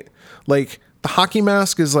 right? Like, the hockey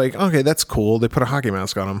mask is like, okay, that's cool. They put a hockey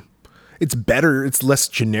mask on him. It's better. It's less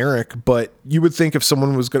generic, but you would think if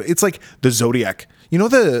someone was going to... It's like the Zodiac. You know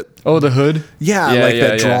the... Oh, the hood? Yeah,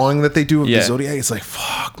 that drawing that they do of the Zodiac. It's like,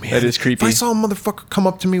 fuck, man. That is creepy. If I saw a motherfucker come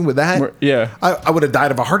up to me with that, Yeah. I would have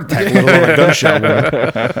died of a heart attack, let alone a gunshot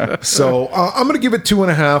wound. So I'm going to give it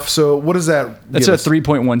 2.5. So what is that? That's a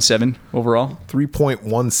 3.17 overall.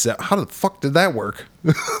 3.17. How the fuck did that work?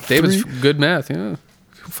 David's good math, yeah.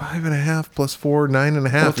 5.5 plus 4,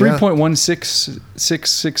 9.5. Well,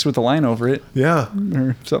 3.1666 with a line over it. Yeah.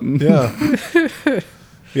 Or something. Yeah.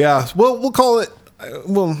 Yeah. Well, we'll call it.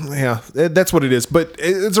 Well, yeah, that's what it is. But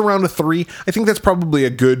it's around a 3. I think that's probably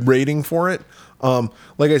a good rating for it.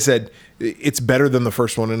 Like I said, it's better than the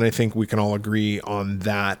first one, and I think we can all agree on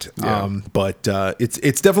that. Yeah. But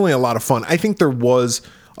it's definitely a lot of fun. I think there was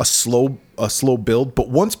a slow build, but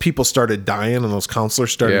once people started dying and those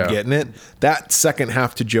counselors started getting it, that second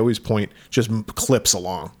half, to Joey's point, just clips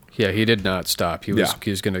along. Yeah, he did not stop. He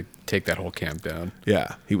was going to take that whole camp down.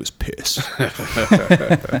 Yeah, he was pissed.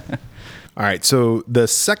 All right, so the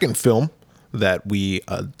second film that we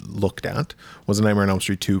looked at was A Nightmare on Elm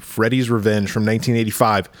Street 2, Freddy's Revenge from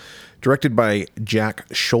 1985, directed by Jack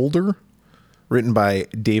Shoulder, written by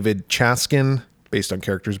David Chaskin, based on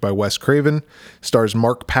characters by Wes Craven, stars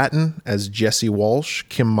Mark Patton as Jesse Walsh,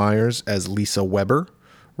 Kim Myers as Lisa Weber,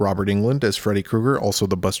 Robert Englund as Freddy Krueger, also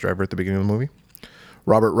the bus driver at the beginning of the movie,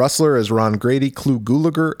 Robert Russler as Ron Grady, Clu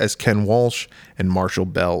Gulager as Ken Walsh, and Marshall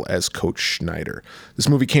Bell as Coach Schneider. This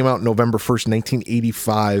movie came out November 1st,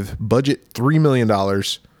 1985. Budget $3 million.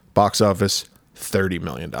 Box office $30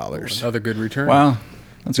 million. Another good return. Wow.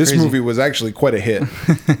 That's this crazy. movie was actually quite a hit.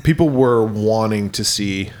 People were wanting to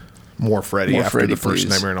see more Freddy after the first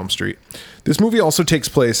Nightmare on Elm Street. This movie also takes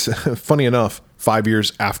place, funny enough, 5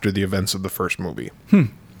 years after the events of the first movie. So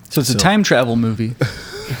it's a time travel movie.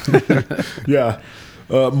 Yeah.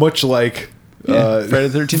 Much like Friday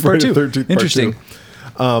the 13th Part 2. Interesting.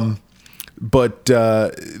 But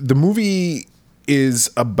the movie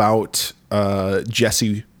is about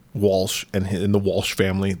Jesse Walsh and the Walsh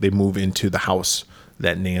family. They move into the house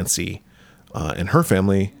that Nancy and her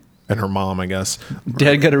family and her mom, I guess.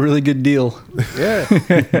 Dad got a really good deal. Yeah.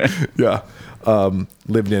 Yeah.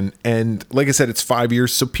 Lived in. And like I said, it's 5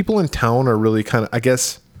 years. So people in town are really kind of, I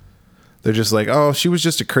guess, they're just like, oh, she was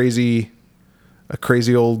just a crazy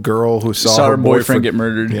old girl who saw her boyfriend get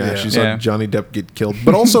murdered. Yeah, she saw Johnny Depp get killed.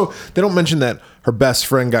 But also, they don't mention that her best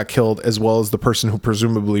friend got killed, as well as the person who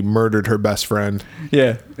presumably murdered her best friend.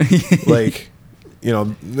 Yeah. Like,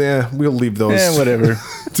 we'll leave those whatever.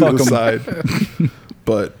 to the side.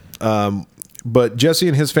 But Jesse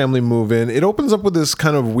and his family move in. It opens up with this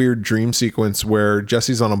kind of weird dream sequence where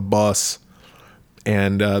Jesse's on a bus,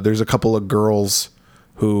 and there's a couple of girls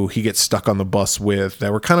who he gets stuck on the bus with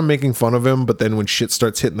that were kind of making fun of him. But then when shit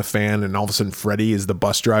starts hitting the fan and all of a sudden Freddy is the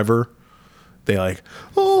bus driver, they like,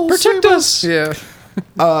 oh, Protect us. Yeah.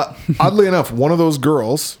 Oddly enough, one of those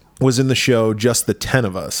girls was in the show Just the 10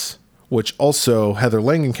 of Us, which also Heather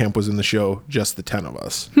Langenkamp was in the show Just the 10 of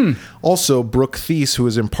Us. Also, Brooke Thies, who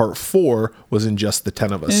was in part 4, was in Just the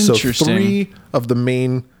 10 of Us. So Interesting. 3 of the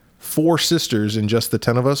main 4 sisters in Just the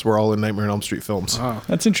 10 of Us were all in Nightmare on Elm Street films. Wow.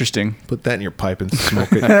 That's interesting. Put that in your pipe and smoke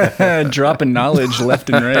it. Dropping knowledge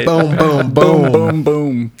left and right. Boom, boom, boom, boom. boom,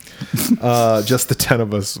 boom. Just the 10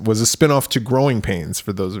 of Us was a spinoff to Growing Pains,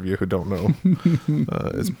 for those of you who don't know.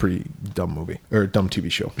 It's a pretty dumb movie, or dumb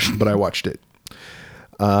TV show, but I watched it.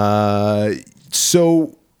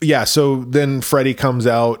 So then Freddy comes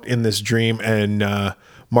out in this dream, and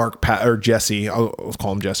Jesse, I'll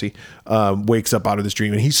call him Jesse, wakes up out of this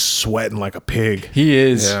dream, and he's sweating like a pig. He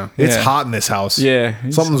is. Yeah. It's hot in this house. Yeah.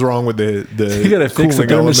 Something's wrong with the You gotta fix the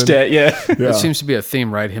cooling element. thermostat. Yeah. It seems to be a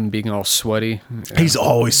theme, right? Him being all sweaty. He's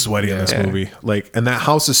always sweaty in this movie. And that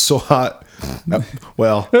house is so hot.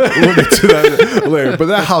 Well, we'll get to that later. But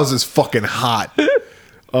that house is fucking hot.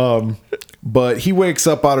 But he wakes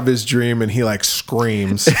up out of his dream and he like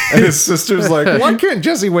screams. And his sister's like, why can't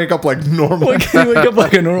Jesse wake up like normal? Like he wake up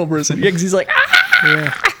like a normal person. Yeah, because he's like, ah!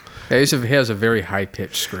 Yeah, he has a very high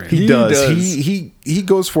pitched scream. He does. He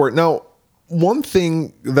goes for it. Now, one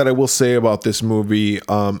thing that I will say about this movie,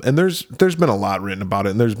 and there's been a lot written about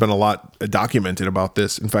it, and there's been a lot documented about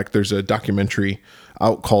this. In fact, there's a documentary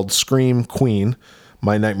out called Scream Queen,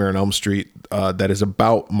 My Nightmare on Elm Street, that is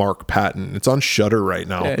about Mark Patton. It's on Shudder right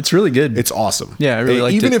now. Yeah, it's really good. It's awesome. Yeah, I really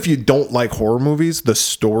liked Even it. if you don't like horror movies,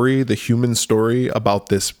 the human story about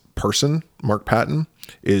this person, Mark Patton,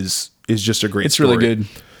 is just a great story. It's really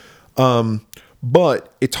good.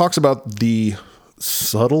 But it talks about the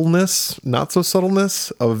subtleness, not so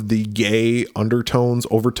subtleness, of the gay undertones,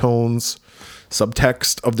 overtones,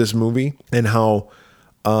 subtext of this movie, and how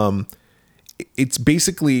it's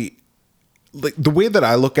basically, like, the way that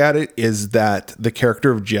I look at it is that the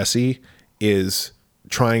character of Jesse is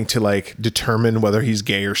trying to like determine whether he's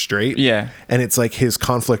gay or straight. Yeah. And it's like his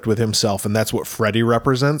conflict with himself. And that's what Freddy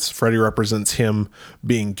represents. Freddy represents him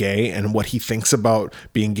being gay, and what he thinks about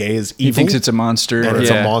being gay is evil. He thinks it's a monster. And it's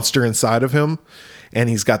Yeah. a monster inside of him. And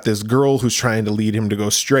he's got this girl who's trying to lead him to go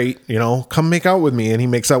straight, come make out with me. And he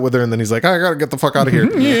makes out with her, and then he's like, I gotta get the fuck out of here.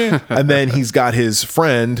 Yeah. And then he's got his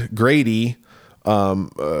friend, Grady,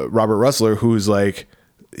 Robert Russler, who's like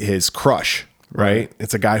his crush. Right?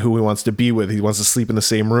 It's a guy who he wants to be with. He wants to sleep in the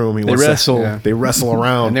same room. They wrestle. They wrestle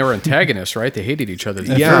around. And they were antagonists, right? They hated each other.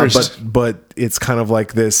 Yeah, first. but it's kind of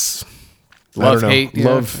like this Love-hate, yeah.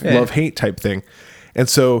 love-hate type thing. And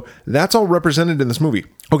so that's all represented in this movie.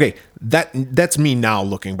 Okay, that's me now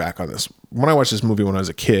looking back on this. When I watched this movie when I was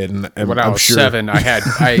a kid, and When I I'm was sure, 7,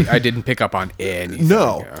 I didn't pick up on anything.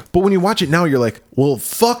 no, Yeah. but when you watch it now, you're like, well,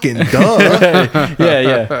 fucking duh.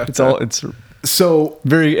 Yeah. It's So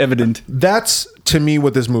very evident. that's, to me,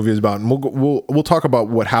 what this movie is about. And we'll talk about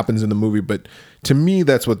what happens in the movie, but to me,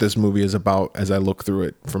 that's what this movie is about as I look through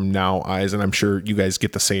it from now eyes, and I'm sure you guys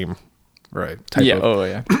get the same Right. type Yeah. of. Oh,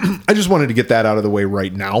 yeah. I just wanted to get that out of the way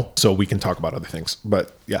right now so we can talk about other things.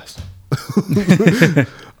 But yes.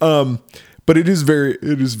 But it is very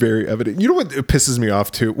evident. You know what pisses me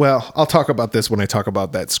off too? Well, I'll talk about this when I talk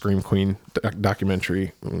about that Scream Queen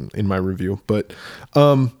documentary in my review. But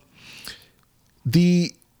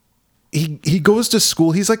he goes to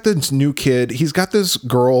school. He's like this new kid. He's got this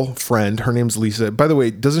girlfriend. Her name's Lisa. By the way,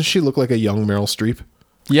 doesn't she look like a young Meryl Streep?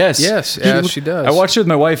 Yes. Yes, she does. I watched it with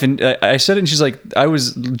my wife, and I said it, and she's like, I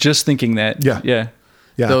was just thinking that. Yeah. Yeah.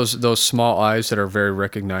 Yeah. Those small eyes that are very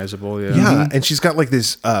recognizable. Yeah. Yeah, and she's got like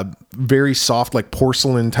this very soft, like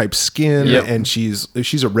porcelain type skin, Yep. and she's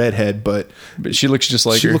a redhead, but But she looks just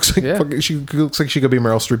like she her. looks like Yeah. she looks like she could be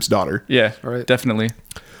Meryl Streep's daughter. Yeah. Right. Definitely.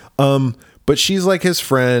 But she's like his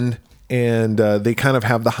friend, and they kind of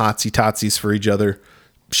have the hotsy totsies for each other.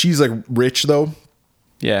 She's like rich though,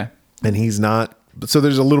 Yeah. and he's not. So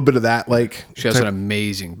there's a little bit of that. Like She has an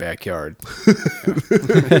amazing backyard.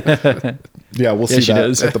 yeah, we'll see she that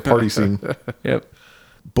does. at the party scene. Yep.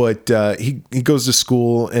 But he goes to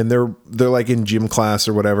school, and they're like in gym class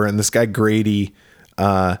or whatever. And this guy Grady,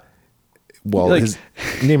 his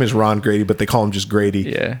name is Ron Grady, but they call him just Grady.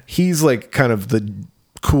 Yeah. He's like kind of the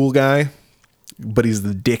cool guy, but he's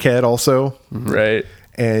the dickhead also. Right.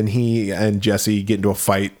 And he and Jesse get into a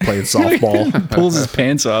fight playing softball. Pulls his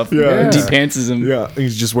pants off. Yeah. De-pantses him. Yeah,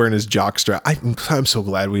 he's just wearing his jock strap. I'm so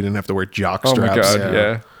glad we didn't have to wear jock Oh straps. my God. Yeah.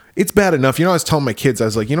 Yeah. It's bad enough. I was telling my kids, I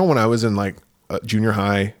was like, when I was in like junior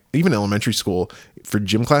high, even elementary school, for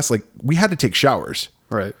gym class, like we had to take showers.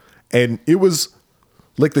 Right. And it was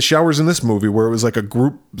like the showers in this movie where it was like a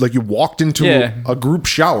group, like you walked into a group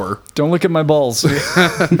shower. Don't look at my balls.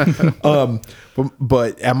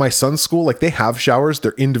 But at my son's school, like they have showers,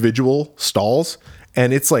 they're individual stalls,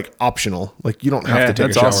 and it's like optional. Like you don't have to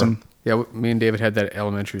take a shower. Awesome. Yeah, me and David had that at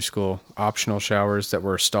elementary school. Optional showers that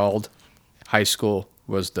were stalled. High school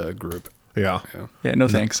was the group. Yeah. Yeah, no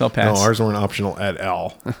thanks. I'll pass. No, ours weren't optional at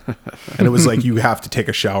all. And it was like you have to take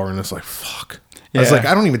a shower, and it's like, fuck. I was like,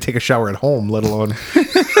 I don't even take a shower at home, let alone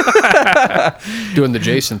doing the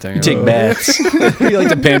Jason thing. You take baths. You like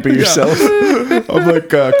to pamper yourself. I'm like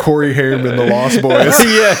Corey Haim in The Lost Boys.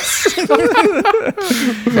 Yes.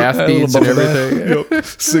 Bath beads and everything. Yep.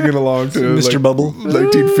 Singing along to Mr. like, Bubble.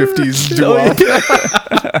 1950s doo-wop.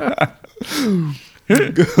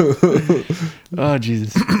 Oh,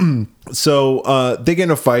 Jesus. So they get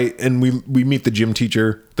in a fight, and we meet the gym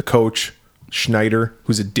teacher, the coach, Schneider,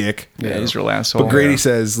 who's a dick. Yeah, he's real asshole. But Grady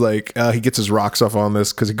says like he gets his rocks off on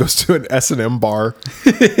this because he goes to an S&M bar.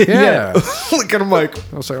 Yeah. Like, and I'm like,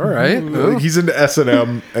 I was like, all right. like, he's into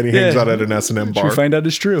S&M, and he hangs out at an S&M bar. Which we find out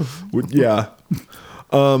is true. Yeah.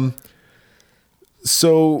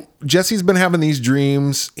 So Jesse's been having these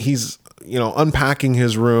dreams. He's, unpacking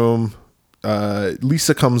his room.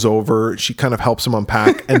 Lisa comes over. She kind of helps him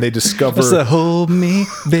unpack, and they discover. What's the hold me,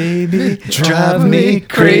 baby, drive me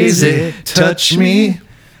crazy, touch me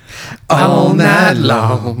all night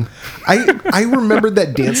long. I remembered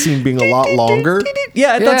that dance scene being a lot longer.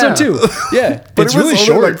 Yeah, I thought so too. Yeah, But it's it was really only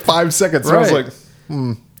short. like 5 seconds. So I was Right. like,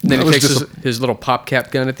 Then he was takes just his little pop cap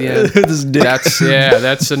gun at the end. This dick.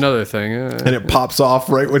 That's another thing. and it pops off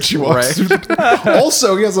right when she walks Right. through.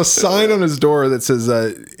 Also, he has a sign on his door that says,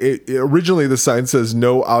 originally the sign says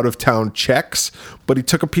no out of town checks, but he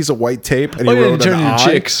took a piece of white tape and he yeah, wrote turn an it into I,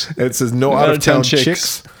 chicks. and it says no out of town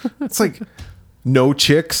chicks. It's like, no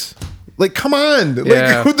chicks. Like, come on.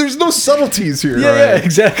 Yeah. Like, there's no subtleties here. Yeah,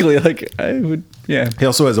 exactly. Like, I would, He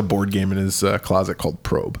also has a board game in his closet called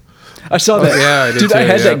Probe. I saw that. yeah, I did Dude, I too,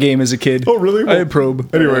 had yeah. that game as a kid. Oh, really? I had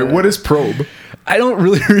Probe. Anyway, what is Probe? I don't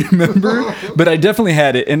really remember, but I definitely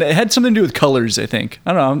had it. And it had something to do with colors, I think.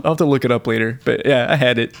 I don't know. I'll have to look it up later. But yeah, I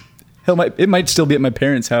had it. Hell, it might still be at my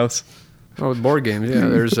parents' house. Oh, with board games. Yeah,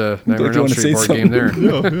 there's a Nightmare on you Elm wanna Street say board game there.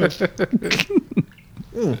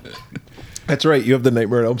 That's right. You have the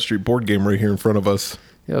Nightmare on Elm Street board game right here in front of us.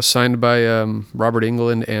 Yeah, signed by Robert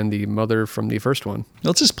Englund and the mother from the first one.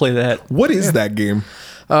 Let's just play that. What is that game?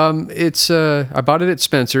 It's I bought it at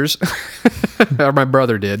Spencer's. Or my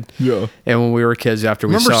brother did. Yeah. And when we were kids, after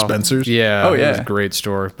we Remember saw Spencer's? Yeah. Oh, It was yeah. a great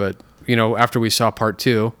store. But after we saw part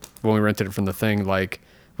 2, when we rented it from the thing, like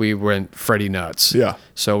we went Freddy nuts. Yeah.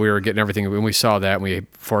 So we were getting everything. When we saw that, we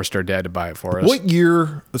forced our dad to buy it for us. What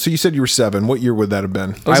year? So you said you were 7. What year would that have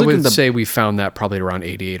been? I looking would at the- say we found that probably around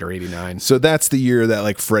 88 or 89. So that's the year that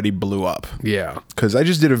like Freddy blew up. Yeah. Because I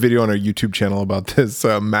just did a video on our YouTube channel about this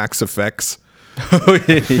Max Effects, Oh,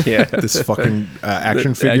 yeah. this fucking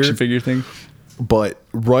action The figure. action figure thing. But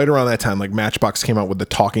right around that time, like Matchbox came out with the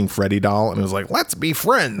talking Freddy doll, and it was like, let's be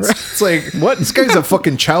friends. It's like, what? This guy's a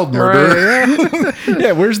fucking child murderer.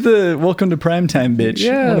 Yeah, where's the welcome to primetime bitch?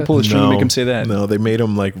 I want to pull a string and make him say that. No, they made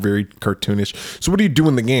him like very cartoonish. So what do you do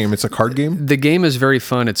in the game? It's a card game? The game is very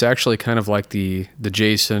fun. It's actually kind of like the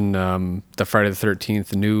Jason, the Friday the 13th,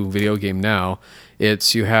 the new video game now.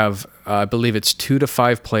 You have, I believe it's 2 to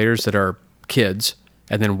 5 players that are kids,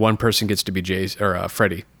 and then one person gets to be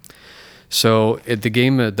Freddy. So the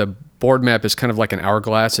game, the board map is kind of like an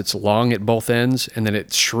hourglass. It's long at both ends, and then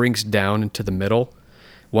it shrinks down into the middle.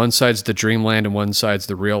 One side's the dreamland and one side's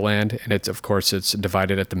the real land, and it's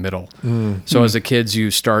divided at the middle. So as the kids, you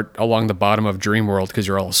start along the bottom of Dream World because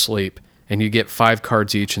you're all asleep, and you get 5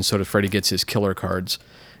 cards each, and so does Freddy gets his killer cards.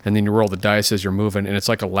 And then you roll the dice as you're moving, and it's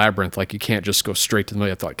like a labyrinth. Like you can't just go straight to the middle.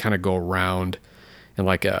 You have to like kind of go around in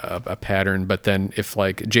like a pattern. But then if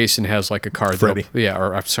like Jason has like a card, Freddy.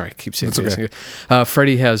 I'm sorry, I keep saying That's Jason. okay.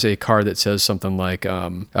 Freddy has a card that says something like,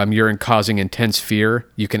 you're causing intense fear.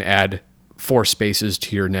 You can add 4 spaces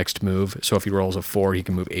to your next move. So if he rolls a 4, he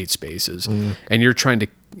can move 8 spaces. And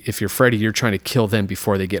if you're Freddy, you're trying to kill them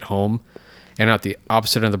before they get home. And at the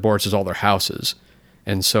opposite end of the board is all their houses.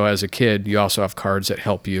 And so as a kid, you also have cards that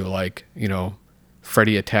help you, like,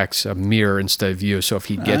 Freddy attacks a mirror instead of you. So if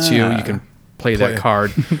he gets you can play that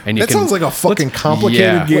card. And you That can, sounds like a fucking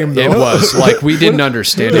complicated game, though. It was. Like, we didn't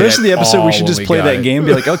understand it. The rest of the episode, all we should when just play got that it. game.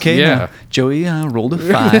 Be like, okay, Yeah. now, Joey rolled a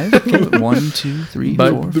 5. Okay, 1, 2, 3,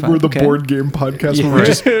 But 4, 5. We're the okay. board game podcast. Yeah.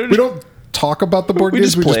 Where we don't talk about the board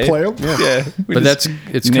games. We just play them. Yeah. But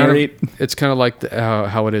it's narrate. kind of like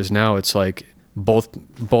how it is now. It's like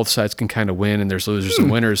both sides can kind of win, and there's losers and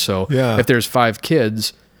winners. So Yeah. if there's 5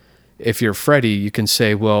 kids, if you're Freddy, you can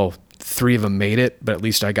say, well, 3 of them made it, but at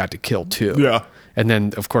least I got to kill 2. Yeah. And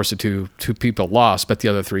then, of course, the two people lost, but the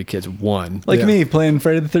other 3 kids won. Like me playing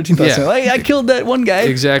Friday the 13th last night. Like, I killed that one guy.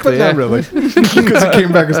 Exactly. But not really. Because it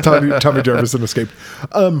came back as Tommy Jefferson escaped.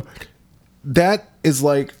 That is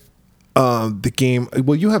like the game.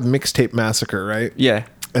 Well, you have Mixtape Massacre, right? Yeah.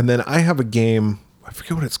 And then I have a game. I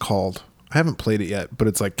forget what it's called. I haven't played it yet, but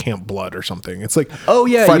it's like Camp Blood or something. It's like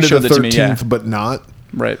you showed that to me, yeah. but not.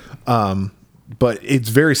 Right. But it's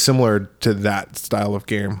very similar to that style of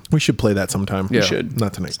game. We should play that sometime. Yeah. We should.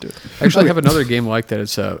 Not tonight. Let's do it. Actually, I have another game like that.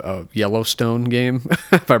 It's a Yellowstone game.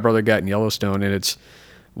 My brother got in Yellowstone, and it's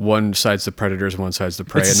one side's the predators, one side's the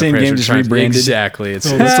prey. It's the and same the game, just rebranded. Exactly. It's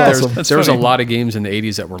that's awesome. There was a funny. lot of games in the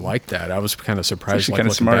 80s that were like that. I was kind of surprised, actually like, kinda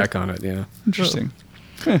looking smart. back on it. Yeah. Interesting.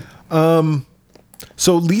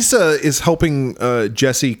 So Lisa is helping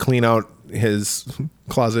Jesse clean out his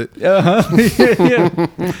closet. Yeah.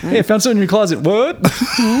 Hey, I found something in your closet. What?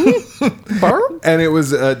 And it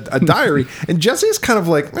was a diary. And Jesse's kind of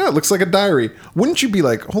like, it looks like a diary. Wouldn't you be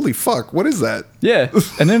like, holy fuck, what is that? Yeah.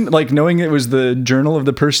 And then, like, knowing it was the journal of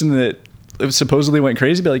the person that supposedly went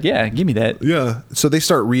crazy, be like, yeah, give me that. Yeah. So they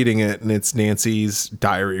start reading it, and it's Nancy's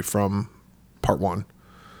diary from part 1.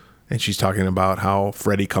 And she's talking about how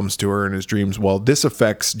Freddy comes to her in his dreams. Well, this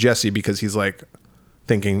affects Jesse because he's like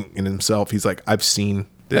thinking in himself. He's like, I've seen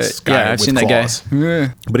this guy I've with seen claws. that guy.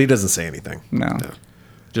 Yeah. But he doesn't say anything. No.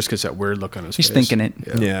 Just because that weird look on his face. He's thinking it.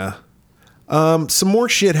 Yeah. Some more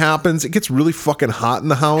shit happens. It gets really fucking hot in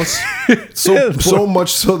the house. So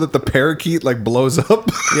much so that the parakeet like blows up.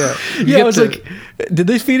 Yeah. Yeah, I was like, did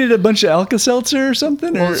they feed it a bunch of Alka-Seltzer or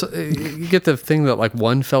something? Well, Or? you get the thing that like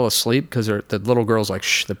one fell asleep because the little girl's like,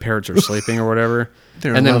 shh, the parrots are sleeping or whatever.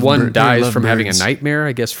 And then one dies from having a nightmare.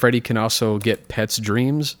 I guess Freddy can also get pets'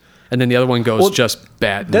 dreams. And then the other one goes just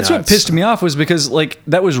bat That's nuts. what pissed me off was because, like,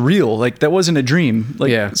 that was real. Like, that wasn't a dream.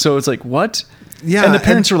 Like, Yeah. So it's like, what? Yeah, And the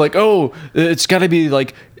parents were like, oh, it's got to be,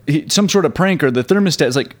 like, some sort of prank or the thermostat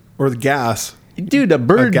is like, Or the gas. dude, a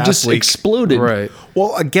bird gas just leak. exploded. Right.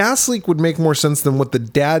 Well, a gas leak would make more sense than what the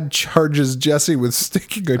dad charges Jesse with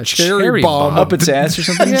sticking a cherry bomb Up its ass or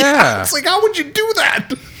something? Yeah. It's like, how would you do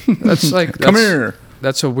that? That's like Come here.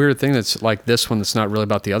 That's a weird thing that's like this one that's not really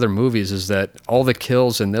about the other movies is that all the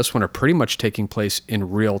kills in this one are pretty much taking place in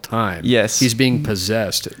real time. Yes. He's being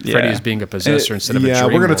possessed. Yeah. Freddy is being a possessor instead of a dream. Yeah,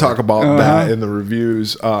 we're going to talk lord. about that in the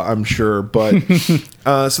reviews, I'm sure. But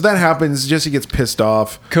so that happens. Jesse gets pissed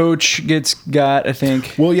off. Coach got, I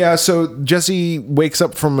think. Well, yeah. So Jesse wakes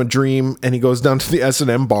up from a dream and he goes down to the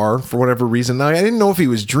S&M bar for whatever reason. Now, I didn't know if he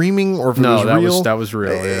was dreaming or if it was real. that was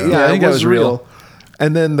real. Yeah. Yeah, I think it that was real.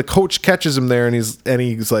 And then the coach catches him there, and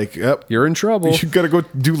he's like, "Yep, You're in trouble. you got to go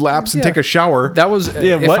do laps and take a shower." That was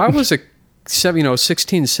if what? I was a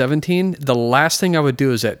 16, 17, the last thing I would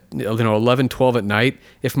do is at 11, 12 at night,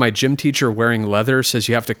 if my gym teacher wearing leather says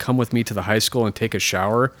you have to come with me to the high school and take a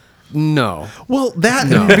shower, no. Well, would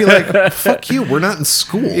be like, "Fuck you, we're not in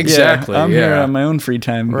school." Exactly. I'm here yeah. on my own free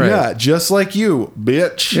time. Right. Yeah, just like you,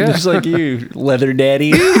 bitch. Yeah. Just like you, leather daddy.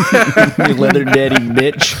 You leather daddy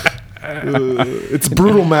bitch. It's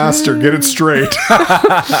Brutal Master. Get it straight.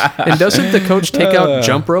 And doesn't the coach take out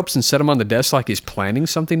jump ropes and set them on the desk like he's planning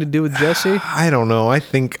something to do with Jesse? I don't know. I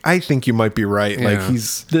think you might be right. Yeah. Like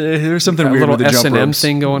he's. There's something A weird little with the jump S&M ropes.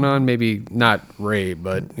 thing going on, maybe not rape,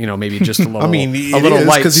 but maybe just a little. I mean, a little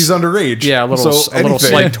light because he's underage. Yeah, a little anything.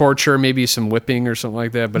 slight torture, maybe some whipping or something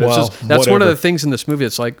like that. But Well, it's just that's one of whatever. the things in this movie.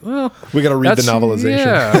 It's like, well, We got to read the that's- novelization.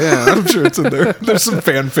 Yeah, I'm sure it's in there. There's some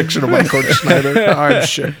fan fiction about Coach Schneider. I'm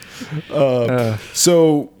sure.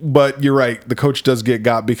 So, but you're right. The coach does get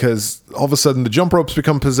got because all of a sudden the jump ropes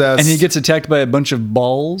become possessed. And he gets attacked by a bunch of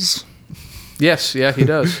balls. Yes, yeah, he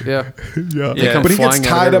does. Yeah, yeah. They come But he gets flying out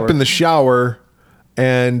tied up everywhere. in the shower,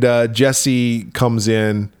 and Jesse comes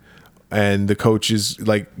in, and the coach is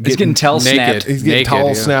like He's getting towel naked. snapped. He's getting naked, towel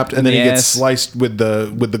yeah. snapped, and In then the he gets ass. sliced with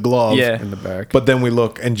the glove. Yeah. in the back. But then we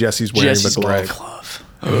look, and Jesse's wearing Jesse's the glove. glove.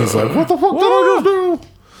 And he's like, "What the fuck did I just do?"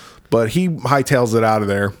 But he hightails it out of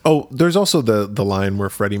there. Oh, there's also the line where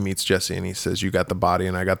Freddy meets Jesse, and he says, "You got the body,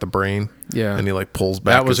 and I got the brain." Yeah. and he like pulls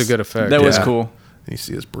back. that was a his- good effect. That was Yeah. cool. And you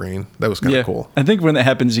see his brain. That was kind of Yeah. cool. I think when that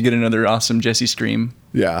happens, you get another awesome Jesse stream.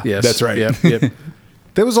 Yeah, Yes, that's right. Yep, yep.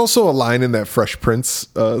 There was also a line in that Fresh Prince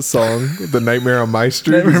song, "The Nightmare on My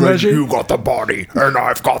Street." Nightmare He's on My like, Street? "You got the body, and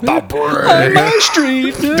I've got the On brain." my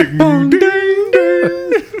street. Ding, ding,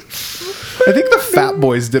 ding. I think the Fat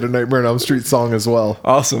Boys did a Nightmare on Elm Street song as well.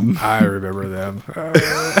 Awesome. I remember them.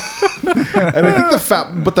 And I think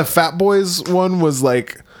the Fat Boys one was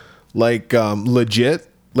like legit,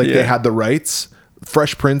 like they Yeah. had the rights.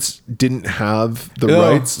 Fresh Prince didn't have the Oh.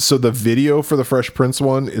 rights, so the video for the Fresh Prince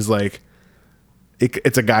one is like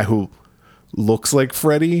it's a guy who looks like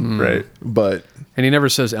Freddy, Right. But And he never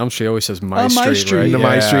says Elm Street. He always says My On Street. My Street. Right? the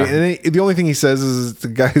My Yeah. Street, and the only thing he says is it's the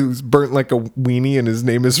guy who's burnt like a weenie, and his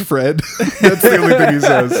name is Fred. That's the only thing he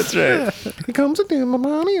says. That's right. He comes and my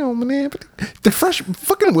money on my the fresh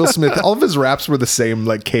fucking Will Smith. All of his raps were the same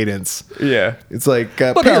like cadence. Yeah. It's like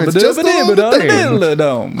parents just a little bit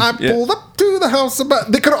thing. I pulled up to the house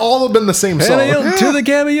about. They could all have been the same song. To the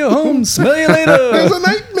cameo home. Smell you later. There's a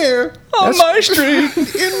nightmare On My Street.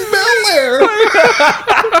 in Bel Air.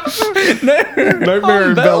 Nightmare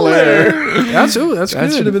in Bel Air. That's good.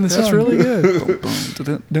 That should have been the That's song. really good.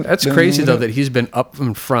 That's crazy though that he's been up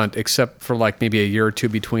in front, except for like maybe a year or two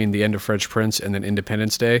between the end of Fresh Prince and then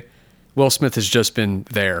Independence Day. Will Smith has just been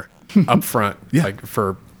there, up front, like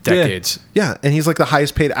for decades. Yeah, and he's like the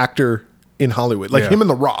highest paid actor in Hollywood, like Yeah. him and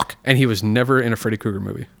The Rock. And he was never in a Freddy Krueger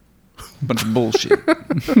movie. Bunch of bullshit.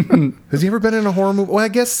 Has he ever been in a horror movie? Well, I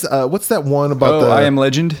guess what's that one about I Am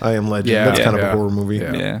Legend. I Am Legend. Yeah. That's kind of Yeah. a horror movie.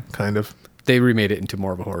 Yeah. Kind of. They remade it into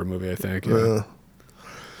more of a horror movie, I think. Yeah.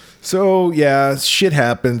 So yeah, shit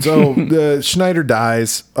happens. Oh, Schneider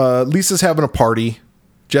dies. Lisa's having a party.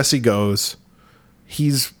 Jesse goes.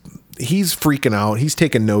 He's freaking out. He's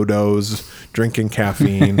taking no-dos, drinking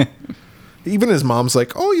caffeine. Even his mom's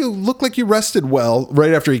like, "Oh, you look like you rested well."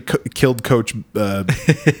 Right after he killed Coach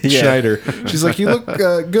Schneider, she's like, "You look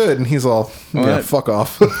good," and he's all, "Yeah, What? fuck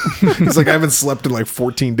off." He's like, "I haven't slept in like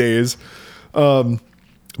 14 days."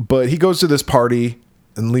 But he goes to this party,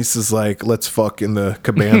 and Lisa's like, "Let's fuck in the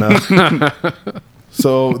cabana."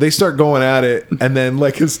 So they start going at it, and then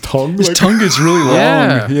like his tongue Tongue is really long.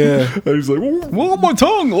 Yeah. Yeah. and he's like, Whoa, my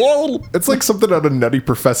tongue. Whoa. it's like something out of Nutty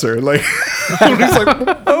Professor. Like, he's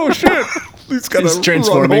like, oh shit, he's got He's to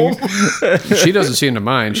transforming. She doesn't seem to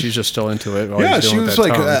mind. She's just still into it. while Yeah, he's she dealing was with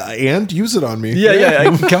like, that tongue. and use it on me.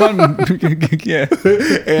 Yeah. Come on. Yeah.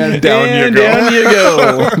 And down you And go. down you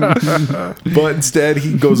go. But instead,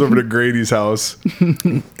 he goes over to Grady's house,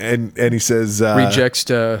 and he says, Rejects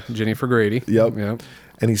Jenny for Grady. Yep.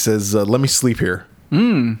 And he says, "Let me sleep here."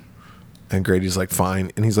 And Grady's like,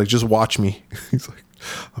 "Fine." And he's like, "Just watch me." He's like,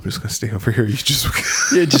 "I'm just gonna stay over here. You just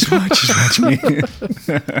Yeah, just watch me.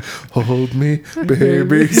 hold me,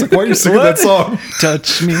 baby." He's like, "Why are you singing that song?"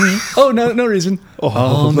 Touch me. Oh, no reason.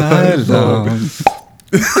 All night long.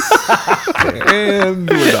 And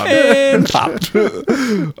we're done. And popped.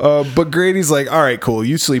 But Grady's like, "All right, cool.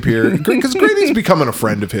 You sleep here," because Grady's becoming a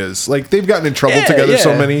friend of his. Like they've gotten in trouble together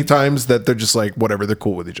so many times that they're just like, whatever. They're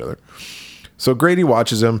cool with each other. So Grady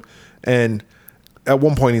watches him, and at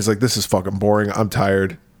one point he's like, "This is fucking boring. I'm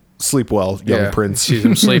tired. Sleep well, young prince." Sees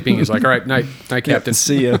him sleeping. He's like, all right, night, Captain.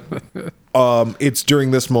 See ya. It's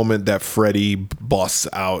during this moment that Freddy busts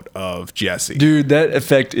out of Jesse. Dude, that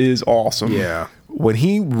effect is awesome. Yeah. When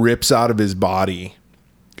he rips out of his body,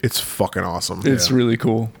 it's fucking awesome. It's really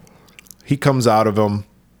cool. He comes out of him,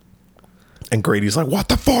 and Grady's like, "What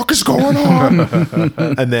the fuck is going on?"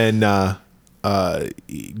 And then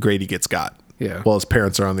Grady gets got. Yeah. While his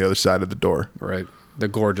parents are on the other side of the door. Right. The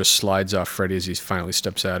gore just slides off Freddy as he finally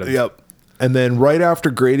steps out of it. Yep. And then right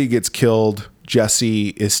after Grady gets killed, Jesse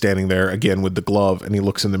is standing there again with the glove, and he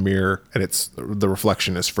looks in the mirror, and the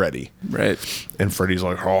reflection is Freddy. Right. And Freddy's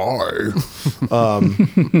like, "Hi."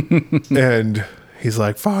 And he's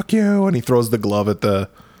like, "Fuck you." And he throws the glove at the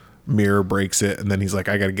mirror, breaks it, and then he's like,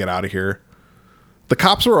 "I got to get out of here." The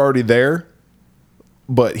cops were already there,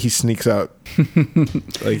 but he sneaks out.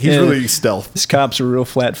 Like he's really stealth. These cops are real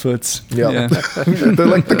flatfoots. Yeah. They're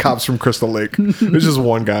like the cops from Crystal Lake. There's just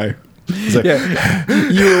one guy. He's like, Yeah.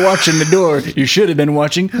 You were watching the door. You should have been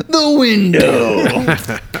watching the window.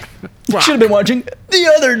 You should have been watching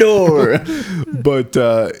the other door. But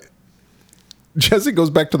Jesse goes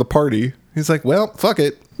back to the party. He's like, "Well, fuck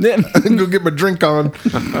it. Yeah. Go get my drink on."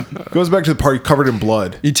 Goes back to the party covered in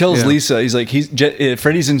blood. He tells Yeah. Lisa, he's like,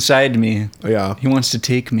 Freddy's inside me. Yeah. He wants to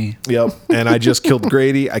take me. Yep. And I just killed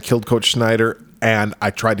Grady. I killed Coach Schneider. And I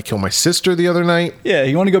tried to kill my sister the other night. Yeah,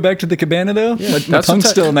 you want to go back to the cabana though? My that's tongue's the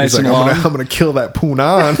still nice He's like, and long. I'm gonna kill that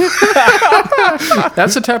Poonan.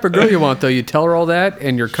 That's the type of girl you want, though. You tell her all that,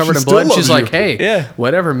 and you're covered in still blood. And she's loves like, you. "Hey, Yeah.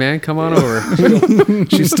 whatever, man. Come on over.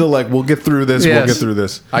 She's still like, "We'll get through this. We'll Yes. get through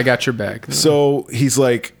this." I got your back." So he's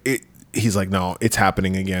like, "No, it's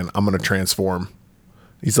happening again. I'm gonna transform."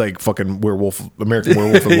 He's like fucking American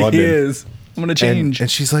Werewolf in London. He is. I'm gonna change. And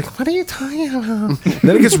she's like, "What are you talking about?"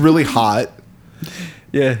 Then it gets really hot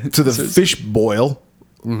yeah. to the fish boil.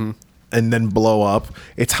 And then blow up.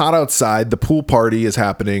 It's hot outside. The pool party is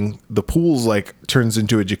happening. The pool's like turns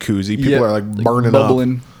into a jacuzzi. People are like burning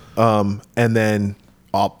bubbling. up. And then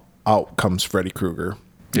out comes Freddy Krueger.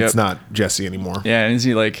 Yep. It's not Jesse anymore. Yeah, and is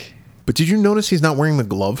he like? But did you notice he's not wearing the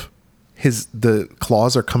glove? the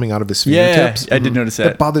claws are coming out of his Yeah, fingertips. I did notice that.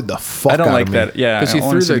 That bothered the fuck I don't out like of me. that. Yeah, Because I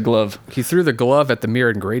wanna see the glove. He threw the glove at the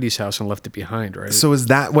mirror in Grady's house and left it behind, right? So is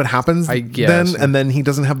that what happens I guess. then? And then he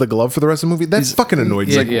doesn't have the glove for the rest of the movie? That's fucking annoyed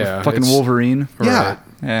me. yeah. Fucking it's- Wolverine. Yeah. Right.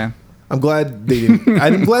 Yeah. I'm glad they didn't.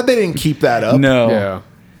 I'm glad they didn't keep that up. No. Yeah.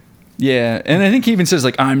 Yeah, and I think he even says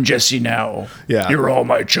like, "I'm Jesse now. Yeah. You're all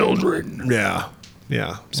my children." Yeah.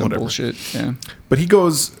 Yeah. Some Whatever. bullshit. Yeah. But he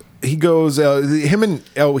goes. He's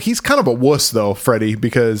kind of a wuss though, Freddy,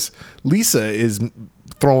 because Lisa is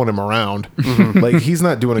throwing him around. Like he's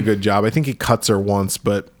not doing a good job. I think he cuts her once,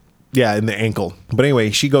 but yeah, in the ankle. But anyway,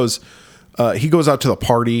 he goes out to the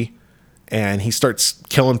party and he starts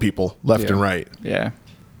killing people left and right. Yeah.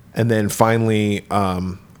 And then finally,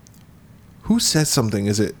 who says something?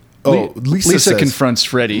 Is it? Oh, Lisa says, confronts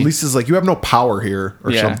Freddy. Lisa's like, "You have no power here,"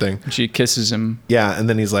 or Yeah. something. She kisses him. Yeah, and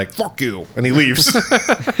then he's like, "Fuck you," and he leaves.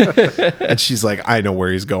 And she's like, "I know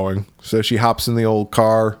where he's going." So she hops in the old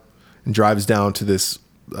car and drives down to this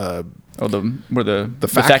The the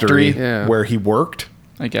factory Yeah. where he worked.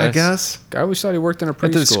 I guess. I always thought he worked in a At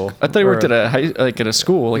the sc- preschool. I thought he worked at a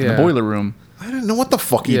school, like in Yeah. the boiler room. I didn't know what the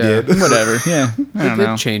fuck he Yeah. did. Whatever. Yeah. I don't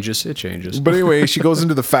know. It changes. It changes. But anyway, she goes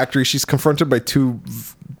into the factory. She's confronted by two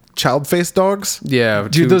child-faced dogs. Yeah.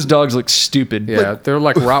 Dude, those dogs look stupid. Yeah, they're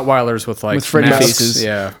like Rottweilers with like With Freddy masks. faces.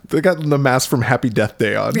 Yeah. They got the mask from Happy Death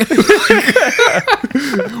Day on.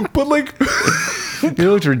 But like, They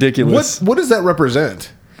looked ridiculous. what does that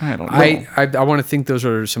represent? I don't know. I want to think those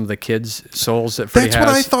are some of the kids' souls that Freddy That's has.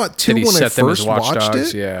 what I thought, too, that he when I set them as first watched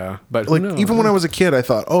watchdogs. it. Yeah, but who Like knows? even when I was a kid, I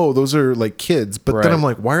thought, "Oh, those are like kids." But then Right. I'm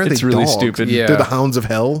like, "Why are It's they really dogs? stupid. Yeah. They're the hounds of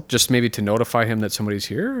hell." just maybe to notify him that somebody's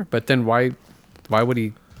here. But then why would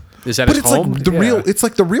he? Is that But his it's home? like the Yeah. real. It's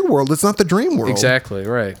like the real world. It's not the dream world. Exactly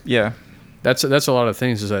right. Yeah. That's a lot of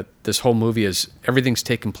things. Is that this whole movie is everything's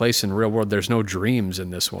taking place in real world. There's no dreams in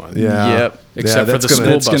this one. Yeah. Yep. Except for that's the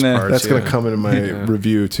gonna- school bus parts. That's going yeah. to come into my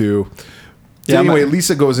review too. So Yeah, anyway, my-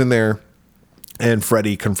 Lisa goes in there, and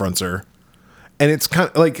Freddy confronts her, and it's kind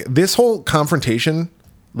of like this whole confrontation,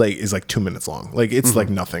 like, is like 2 minutes long. Like it's like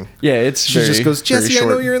nothing. Yeah, it's She just goes, very "Jesse, I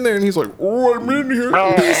know short. you're in there," and he's like, "Oh, I'm in here."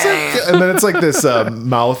 Lisa, and then it's like this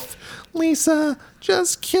mouth, "Lisa,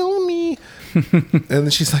 just kill me." And then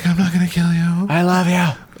she's like, "I'm not gonna kill you." I love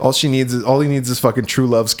you. All he needs is fucking true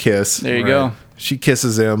love's kiss. There you Right. go. She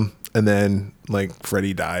kisses him, and then like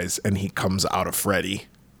Freddy dies, and he comes out of Freddy.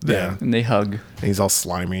 Then And they hug. and he's all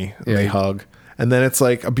slimy, and Yeah. they hug, and then it's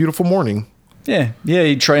like a beautiful morning. Yeah. Yeah,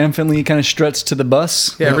 he triumphantly kind of struts to the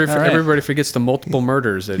bus. Yeah, All right. everybody forgets the multiple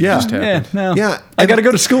murders that Yeah. just happened. Yeah, no. Yeah, I got to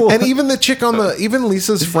go to school. And even the chick even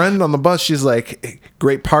Lisa's friend on the bus, she's like,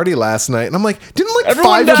 "Great party last night," and I'm like, "Didn't like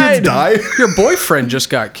Everyone 5 died. kids die?" Your boyfriend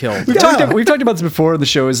just got killed. We've talked about this before. The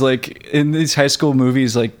show is like in these high school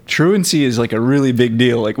movies, like truancy is like a really big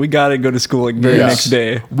deal. Like we got to go to school like very Yes. next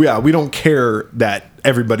day. Yeah, we don't care that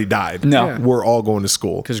everybody died. No. Yeah. We're all going to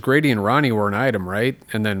school. Because Grady and Ronnie were an item, right?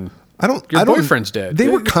 And then Your your boyfriend's dead. They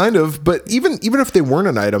were kind of, but even if they weren't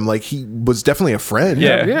an item, like he was definitely a friend.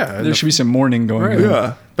 yeah. There should be some mourning going Right. on.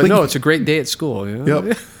 Yeah. But Like, no, it's a great day at school. You know?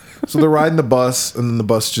 Yep. So they're riding the bus, and then the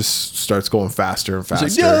bus just starts going faster and faster.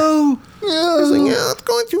 It's like, no. He's like, "Yeah, it's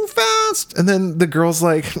going too fast." And then the girl's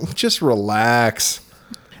like, "Just relax."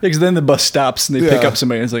 Because then the bus stops and they pick Yeah. up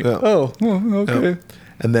somebody. And it's like, Yeah. oh, well, okay.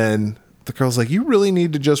 And then the girl's like, "You really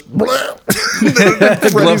need to just." The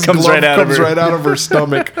glove comes right out of her. right out of her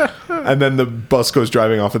stomach, and then the bus goes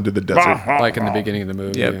driving off into the desert. Like in the beginning of the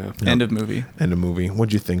movie. Yep. Yeah. End of movie. End of movie.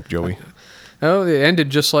 What'd you think, Joey? Oh, it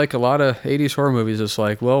ended just like a lot of 80s horror movies. It's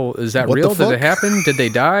like, well, is that What the real? Did fuck? it happen? Did they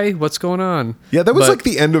die? What's going on? Yeah, that was But- like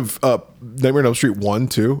the end of Nightmare on Elm Street 1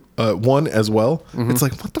 too. 1 as well. It's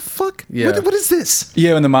like, what the fuck? Yeah. What is this?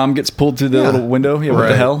 Yeah, when the mom gets pulled through the Yeah. little window. Yeah, what the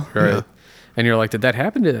Right, hell? Right. Yeah. And you're like, did that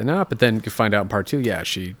happen? Did it not? But then you find out in part 2, yeah,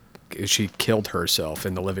 she killed herself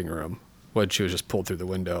in the living room when she was just pulled through the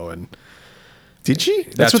window. And Did she?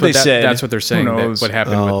 That's what they said. That's what they're saying. Who That knows? what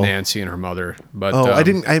happened Oh. with Nancy and her mother. But Oh, I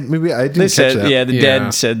didn't They catch said, that. yeah, the Yeah.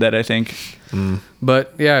 dad said that, I think.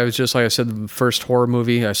 But yeah, it was just like I said, the first horror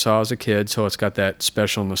movie I saw as a kid, so it's got that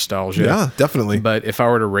special nostalgia. Yeah, definitely. But if I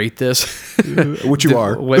were to rate this, Which you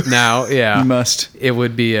are. with now, yeah, You must. It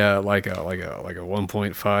would be like a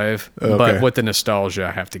 1.5. Okay. But with the nostalgia,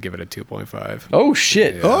 I have to give it a 2.5. Oh,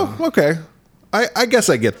 shit. Oh, okay. I guess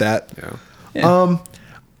I get that. Yeah.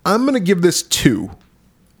 I'm gonna give this 2.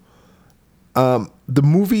 The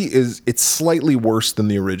movie it's slightly worse than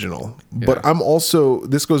the original, but Yeah. I'm also,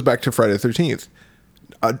 this goes back to Friday the 13th.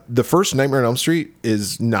 The first Nightmare on Elm Street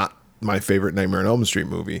is not my favorite Nightmare on Elm Street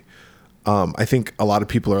movie. I think a lot of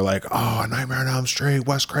people are like, "Oh, Nightmare on Elm Street,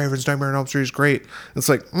 Wes Craven's Nightmare on Elm Street is great." It's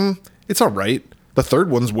like, it's all right. The third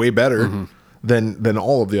one's way better than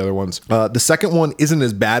all of the other ones. The second one isn't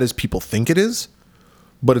as bad as people think it is,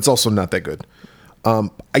 but it's also not that good.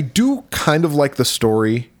 I do kind of like the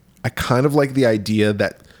story. I kind of like the idea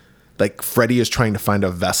that like Freddy is trying to find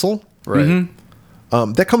a vessel. Right.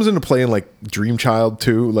 That comes into play in like Dream Child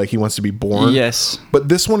too. Like he wants to be born. Yes. But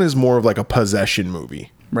this one is more of like a possession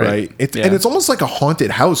movie. Right. Yeah. And it's almost like a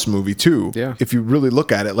haunted house movie too. Yeah. If you really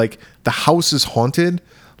look at it, like the house is haunted.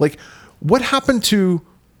 Like what happened to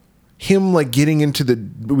him like getting into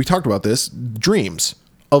we talked about this, dreams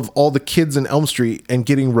of all the kids in Elm Street and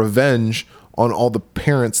getting revenge on all the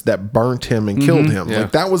parents that burnt him and killed him. Yeah.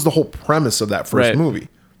 Like that was the whole premise of that first movie.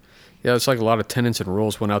 Yeah, it's like a lot of tenets and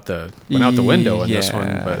rules went out the window in this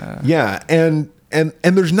one. But Yeah, and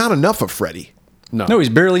there's not enough of Freddy. No, he's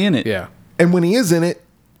barely in it. Yeah. And when he is in it,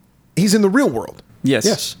 he's in the real world.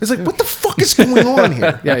 Yes. It's like, what the fuck is going on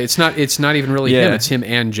here? Yeah, it's not even really Yeah. him, it's him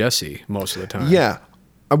and Jesse most of the time. Yeah.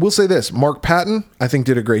 I will say this, Mark Patton, I think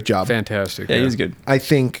did a great job. Fantastic. Yeah, he's good. I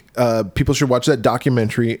think people should watch that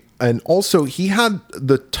documentary. And also, he had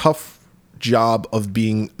the tough job of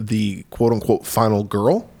being the quote-unquote final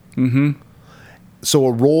girl. Mm-hmm. So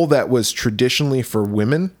a role that was traditionally for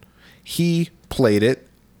women, he played it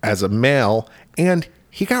as a male, and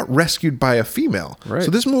he got rescued by a female. Right.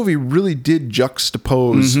 So this movie really did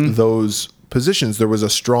juxtapose those positions. There was a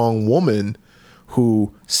strong woman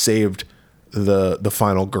who saved the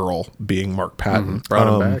final girl, being Mark Patton.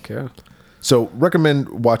 Brought him back, yeah. So recommend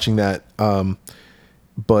watching that.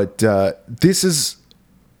 But this is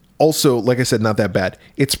also, like I said, not that bad.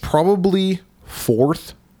 It's probably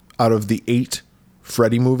fourth out of the 8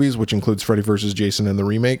 Freddy movies, which includes Freddy vs. Jason and the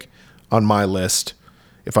remake, on my list.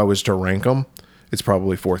 If I was to rank them, it's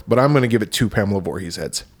probably fourth. But I'm going to give it 2 Pamela Voorhees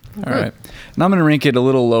heads. All right. And I'm going to rank it a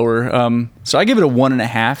little lower. So I give it a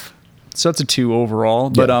 1.5. So that's a 2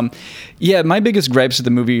 overall. But yeah, my biggest gripes with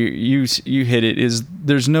the movie, you hit it, is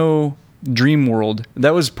there's no dream world.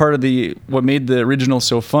 That was part of what made the original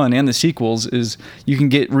so fun, and the sequels, is you can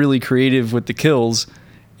get really creative with the kills,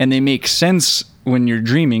 and they make sense when you're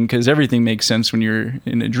dreaming, because everything makes sense when you're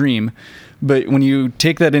in a dream. But when you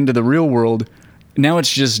take that into the real world, now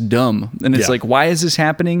it's just dumb. And it's like, why is this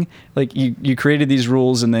happening? Like you created these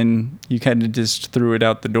rules and then you kind of just threw it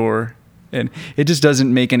out the door. And it just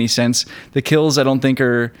doesn't make any sense. The kills, I don't think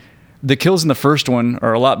the kills in the first one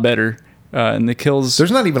are a lot better. And the kills... There's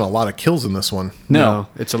not even a lot of kills in this one. No.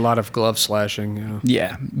 It's a lot of glove slashing.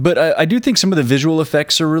 Yeah. But I do think some of the visual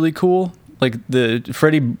effects are really cool. Like the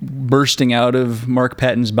Freddy bursting out of Mark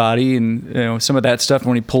Patton's body, and some of that stuff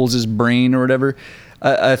when he pulls his brain or whatever.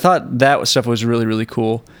 I thought that stuff was really, really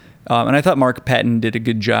cool. And I thought Mark Patton did a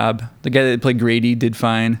good job. The guy that played Grady did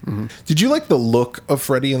fine. Mm-hmm. Did you like the look of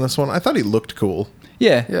Freddy in this one? I thought he looked cool.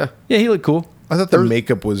 Yeah, he looked cool. I thought the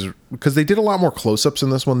makeup was... Because they did a lot more close-ups in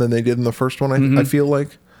this one than they did in the first one, I feel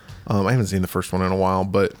like. I haven't seen the first one in a while,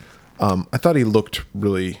 but I thought he looked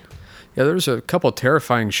really... Yeah, there's a couple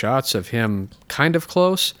terrifying shots of him kind of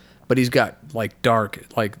close, but he's got like dark,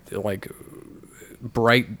 like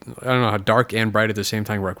bright. I don't know how dark and bright at the same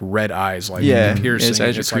time. Like red eyes, like piercing. His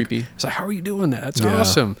eyes are It's creepy. It's like, how are you doing that? That's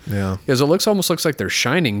awesome. Yeah, because it almost looks like they're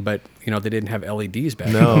shining, but they didn't have LEDs back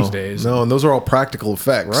in no, those days. no, and those are all practical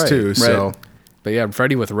effects too. So, but yeah,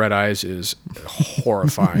 Freddy with red eyes is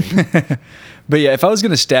horrifying. But yeah, if I was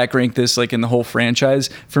going to stack rank this like in the whole franchise,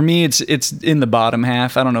 for me it's in the bottom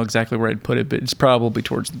half. I don't know exactly where I'd put it, but it's probably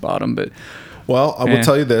towards the bottom. But well, I will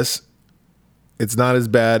tell you this: it's not as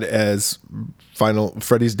bad as Final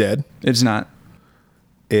Freddy's Dead. It's not.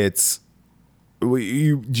 It's do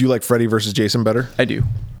you like Freddy versus Jason better? I do.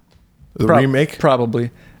 The remake,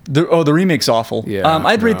 probably. The remake's awful. Yeah,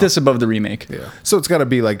 I'd rate this above the remake. Yeah. So it's got to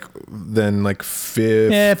be like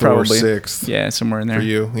fifth, Yeah, probably. or sixth. Yeah, somewhere in there. For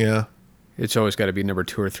you, yeah. It's always got to be number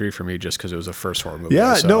 2 or 3 for me, just because it was the first horror movie.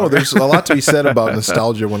 Yeah, I saw. no, there's a lot to be said about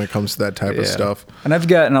nostalgia when it comes to that type of stuff. And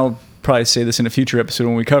I'll probably say this in a future episode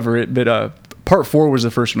when we cover it, but part 4 was the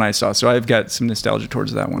first one I saw, so I've got some nostalgia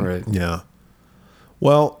towards that one. Right. Yeah.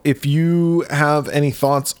 Well, if you have any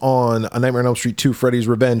thoughts on A Nightmare on Elm Street 2, Freddy's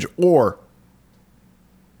Revenge, or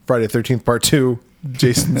Friday the 13th Part 2,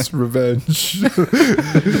 Jason's Revenge.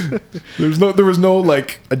 There was no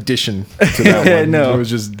like addition to that one. No. It was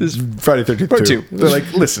just Friday the 13th Part 2. 2. They're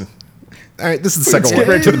like, listen, all right, this is the second Let's one.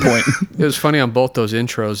 get right to the point. It was funny on both those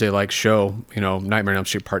intros. They like show, Nightmare on Elm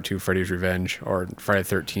Street Part 2, Freddy's Revenge, or Friday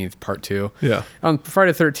the 13th Part 2. Yeah. On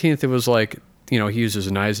Friday the 13th, it was like, he uses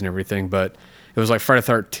a knives and everything, but it was like Friday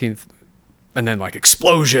the 13th, and then like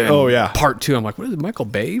explosion. Oh, yeah. Part 2. I'm like, what is it, Michael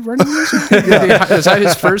Bay running this? Is that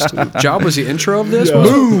his first job? Was the intro of this?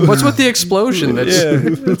 Yeah. What's with the explosion?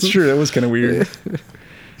 That's true. That was kind of weird.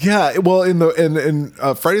 Yeah, well, in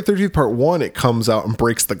Friday the 13th Part 1, it comes out and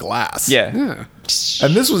breaks the glass. Yeah.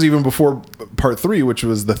 And this was even before Part 3, which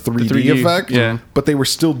was the 3D effect. Yeah. But they were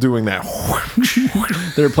still doing that.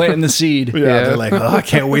 They're planting the seed. Yeah, they're like, I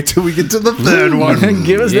can't wait till we get to the third one.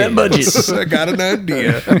 Give us that budget. I got an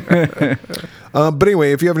idea. But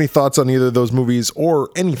anyway, if you have any thoughts on either of those movies or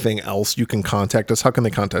anything else, you can contact us. How can they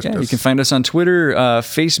contact us? You can find us on Twitter,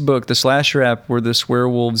 Facebook, the Slasher app. We're the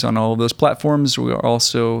Swearwolves on all of those platforms. We are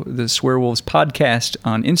also the Swearwolves podcast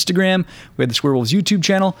on Instagram. We have the Swearwolves YouTube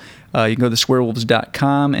channel. You can go to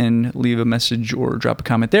swearwolves.com and leave a message or drop a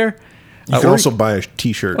comment there. You can also buy a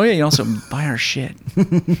t-shirt. Oh, yeah, you can also buy our shit.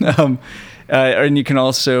 And you can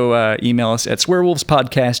also email us at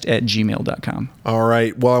swearwolvespodcast@gmail.com. All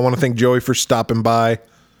right. Well, I want to thank Joey for stopping by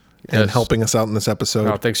and helping us out in this episode.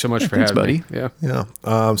 Oh, thanks so much for having buddy. me. Yeah. Yeah.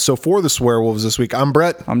 So for the Swearwolves this week, I'm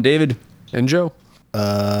Brett. I'm David. And Joe.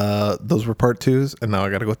 Those were part 2s, and now I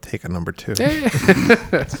got to go take a number 2.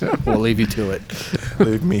 We'll leave you to it.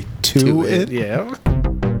 Leave me to it. Yeah.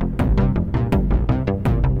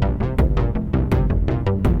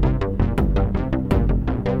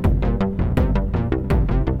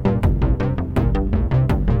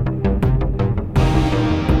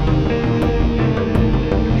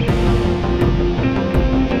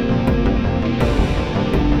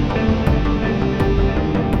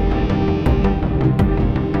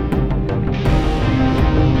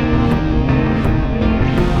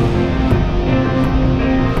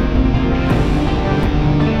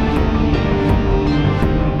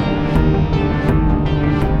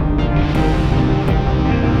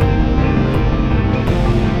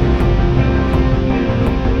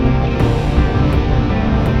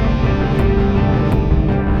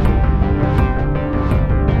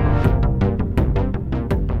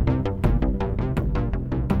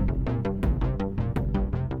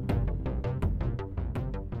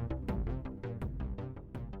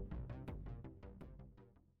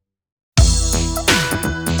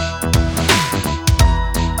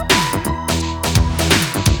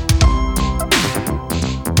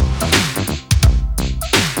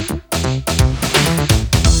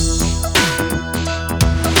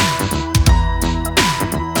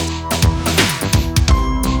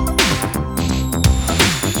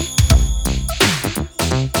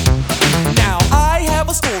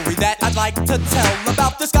 To tell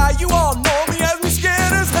about this guy, you all know me as me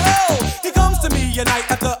scared as hell. He comes to me at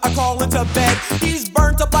night after I crawl into bed. He's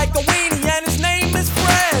burnt up like a weenie and his name is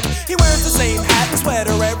Fred. He wears the same hat and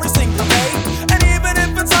sweater every single day, and even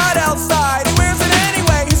if it's hot outside, he wears it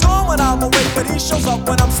anyway. He's gone when I'm awake, but he shows up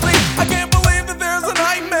when I'm asleep. I can't believe that there's a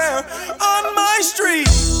nightmare on my street.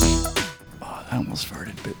 Oh, I almost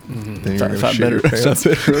farted, but Thought better.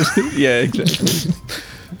 Yeah, exactly.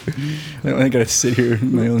 I gotta sit here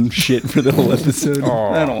in my own shit for the whole episode.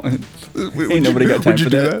 I don't. Ain't nobody got time for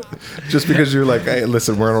that. Just because you're like, hey,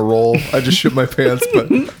 listen, we're on a roll. I just shit my pants,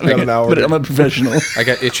 but I got an hour. But I'm a professional. I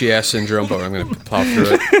got itchy ass syndrome, but I'm gonna plow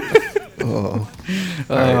through it.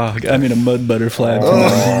 I mean a mud butterfly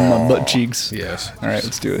from my butt cheeks. Yes. All right,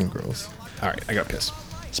 let's do it. Gross. All right, I got piss.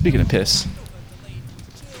 Speaking of piss,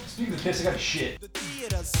 I got shit. The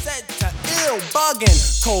theater set to ill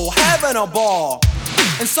bugging, cold having a ball.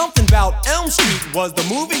 And something about Elm Street was the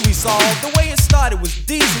movie we saw. The way it started was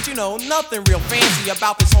decent, you know, nothing real fancy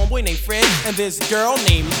about this homeboy named Fred and this girl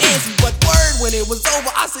named Nancy. But word, when it was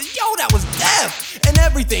over, I said, yo, that was death. And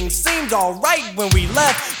everything seemed alright when we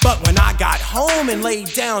left. But when I got home and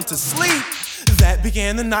laid down to sleep, that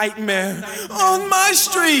began the nightmare on my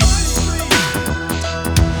street.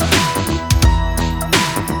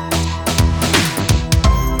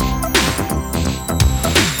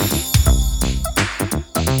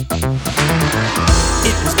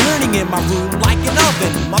 In my room like an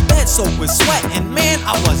oven, my bed soaked with sweat, and man,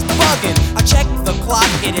 I was bugging. I checked the clock,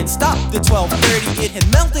 it had stopped at 12:30. It had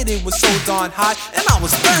melted, it was so darn hot, and I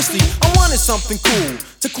was thirsty. I wanted something cool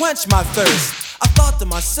to quench my thirst. I thought to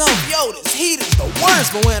myself, yo, this heat is the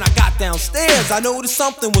worst. But when I got downstairs, I noticed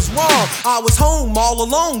something was wrong. I was home all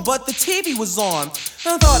alone, but the TV was on.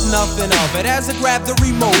 I thought nothing of it as I grabbed the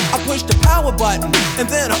remote. I pushed the power button, and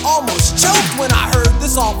then I almost choked when I heard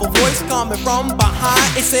this awful voice coming from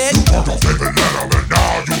behind. It said, "You are the living gentleman,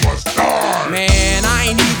 now you must die." Man, I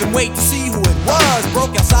ain't even wait to see who it was.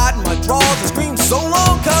 Broke outside in my drawers and screamed so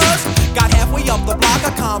long, cuz got halfway up the block, I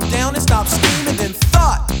calmed down and stopped screaming, then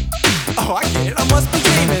thought, oh, I get it, I must be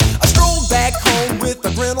dreaming. I strolled back home with a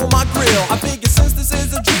grin on my grill. I figured since this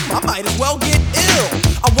is a dream, I might as well get ill.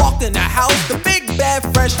 I walked in the house, the big bad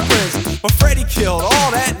fresh prince, but Freddy killed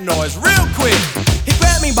all that noise real quick. He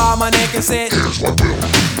grabbed me by my neck and said, "Here's what we'll do.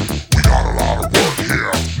 We got a lot of work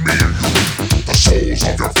here, me and you. The souls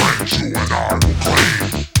Most of your friends you and I will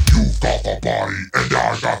claim. You've got the body and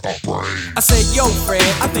I got the brain. I said, yo, Fred,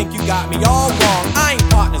 I think you got me all wrong. I ain't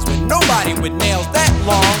partners with nobody with nails that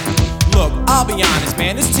long. Look, I'll be honest,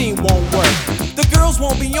 man, this team won't work. The girls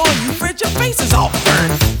won't be on you, Fred, your face is all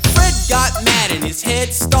burned. Fred got mad and his head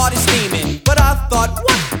started steaming, but I thought,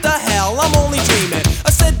 what the hell, I'm only dreaming. I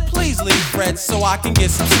said, please leave, Fred, so I can get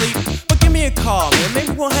some sleep. But give me a call, man,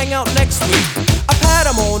 maybe we'll hang out next week. I pat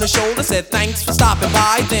him on the shoulder, said thanks for stopping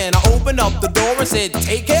by. Then I opened up the door and said,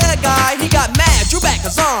 take care, guy. He got mad, drew back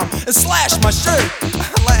his arm, and slashed my shirt.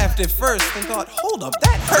 I laughed at first and thought, hold up,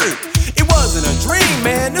 that hurt. It wasn't a dream,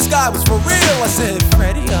 man, this guy was for real. I said,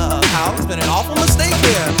 Freddy, Hal, it's been an awful mistake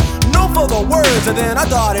here. No further words, and then I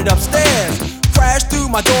darted upstairs. Crashed through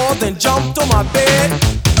my door, then jumped on my bed.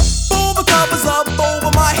 Pulled the covers up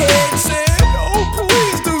over my head. Said, oh,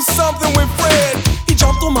 please do something with Fred. He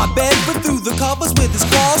jumped on my bed, but through the covers with his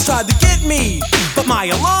claws, tried to get me. But my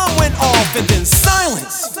alarm went off, and then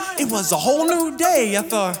silence. It was a whole new day. I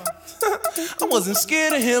thought, I wasn't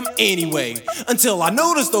scared of him anyway, until I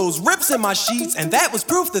noticed those rips in my sheets, and that was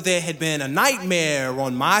proof that there had been a nightmare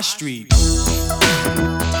on my street.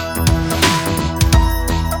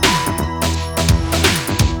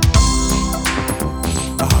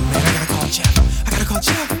 Oh man, I gotta call Jeff. I gotta call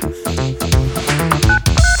Jeff.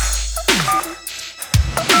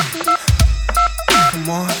 Come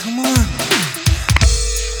on, come on.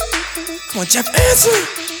 Come on, Jeff, answer.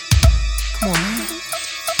 Come on, man.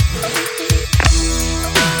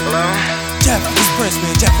 Hello? Jeff, it's Prince,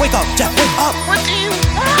 man. Jeff, wake up. Jeff, wake up. What do you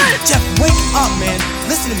want? Jeff, wake up, man.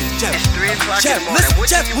 Listen to me, Jeff. It's 3 o'clock Jeff, in the morning. listen, What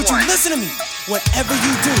Jeff, do you would want? you listen to me? Whatever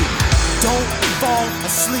you do, don't fall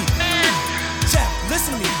asleep. Jeff,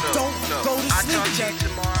 listen to me. Don't go to I'll sleep, talk to you Jeff.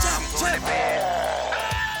 tomorrow. I'm going to bed.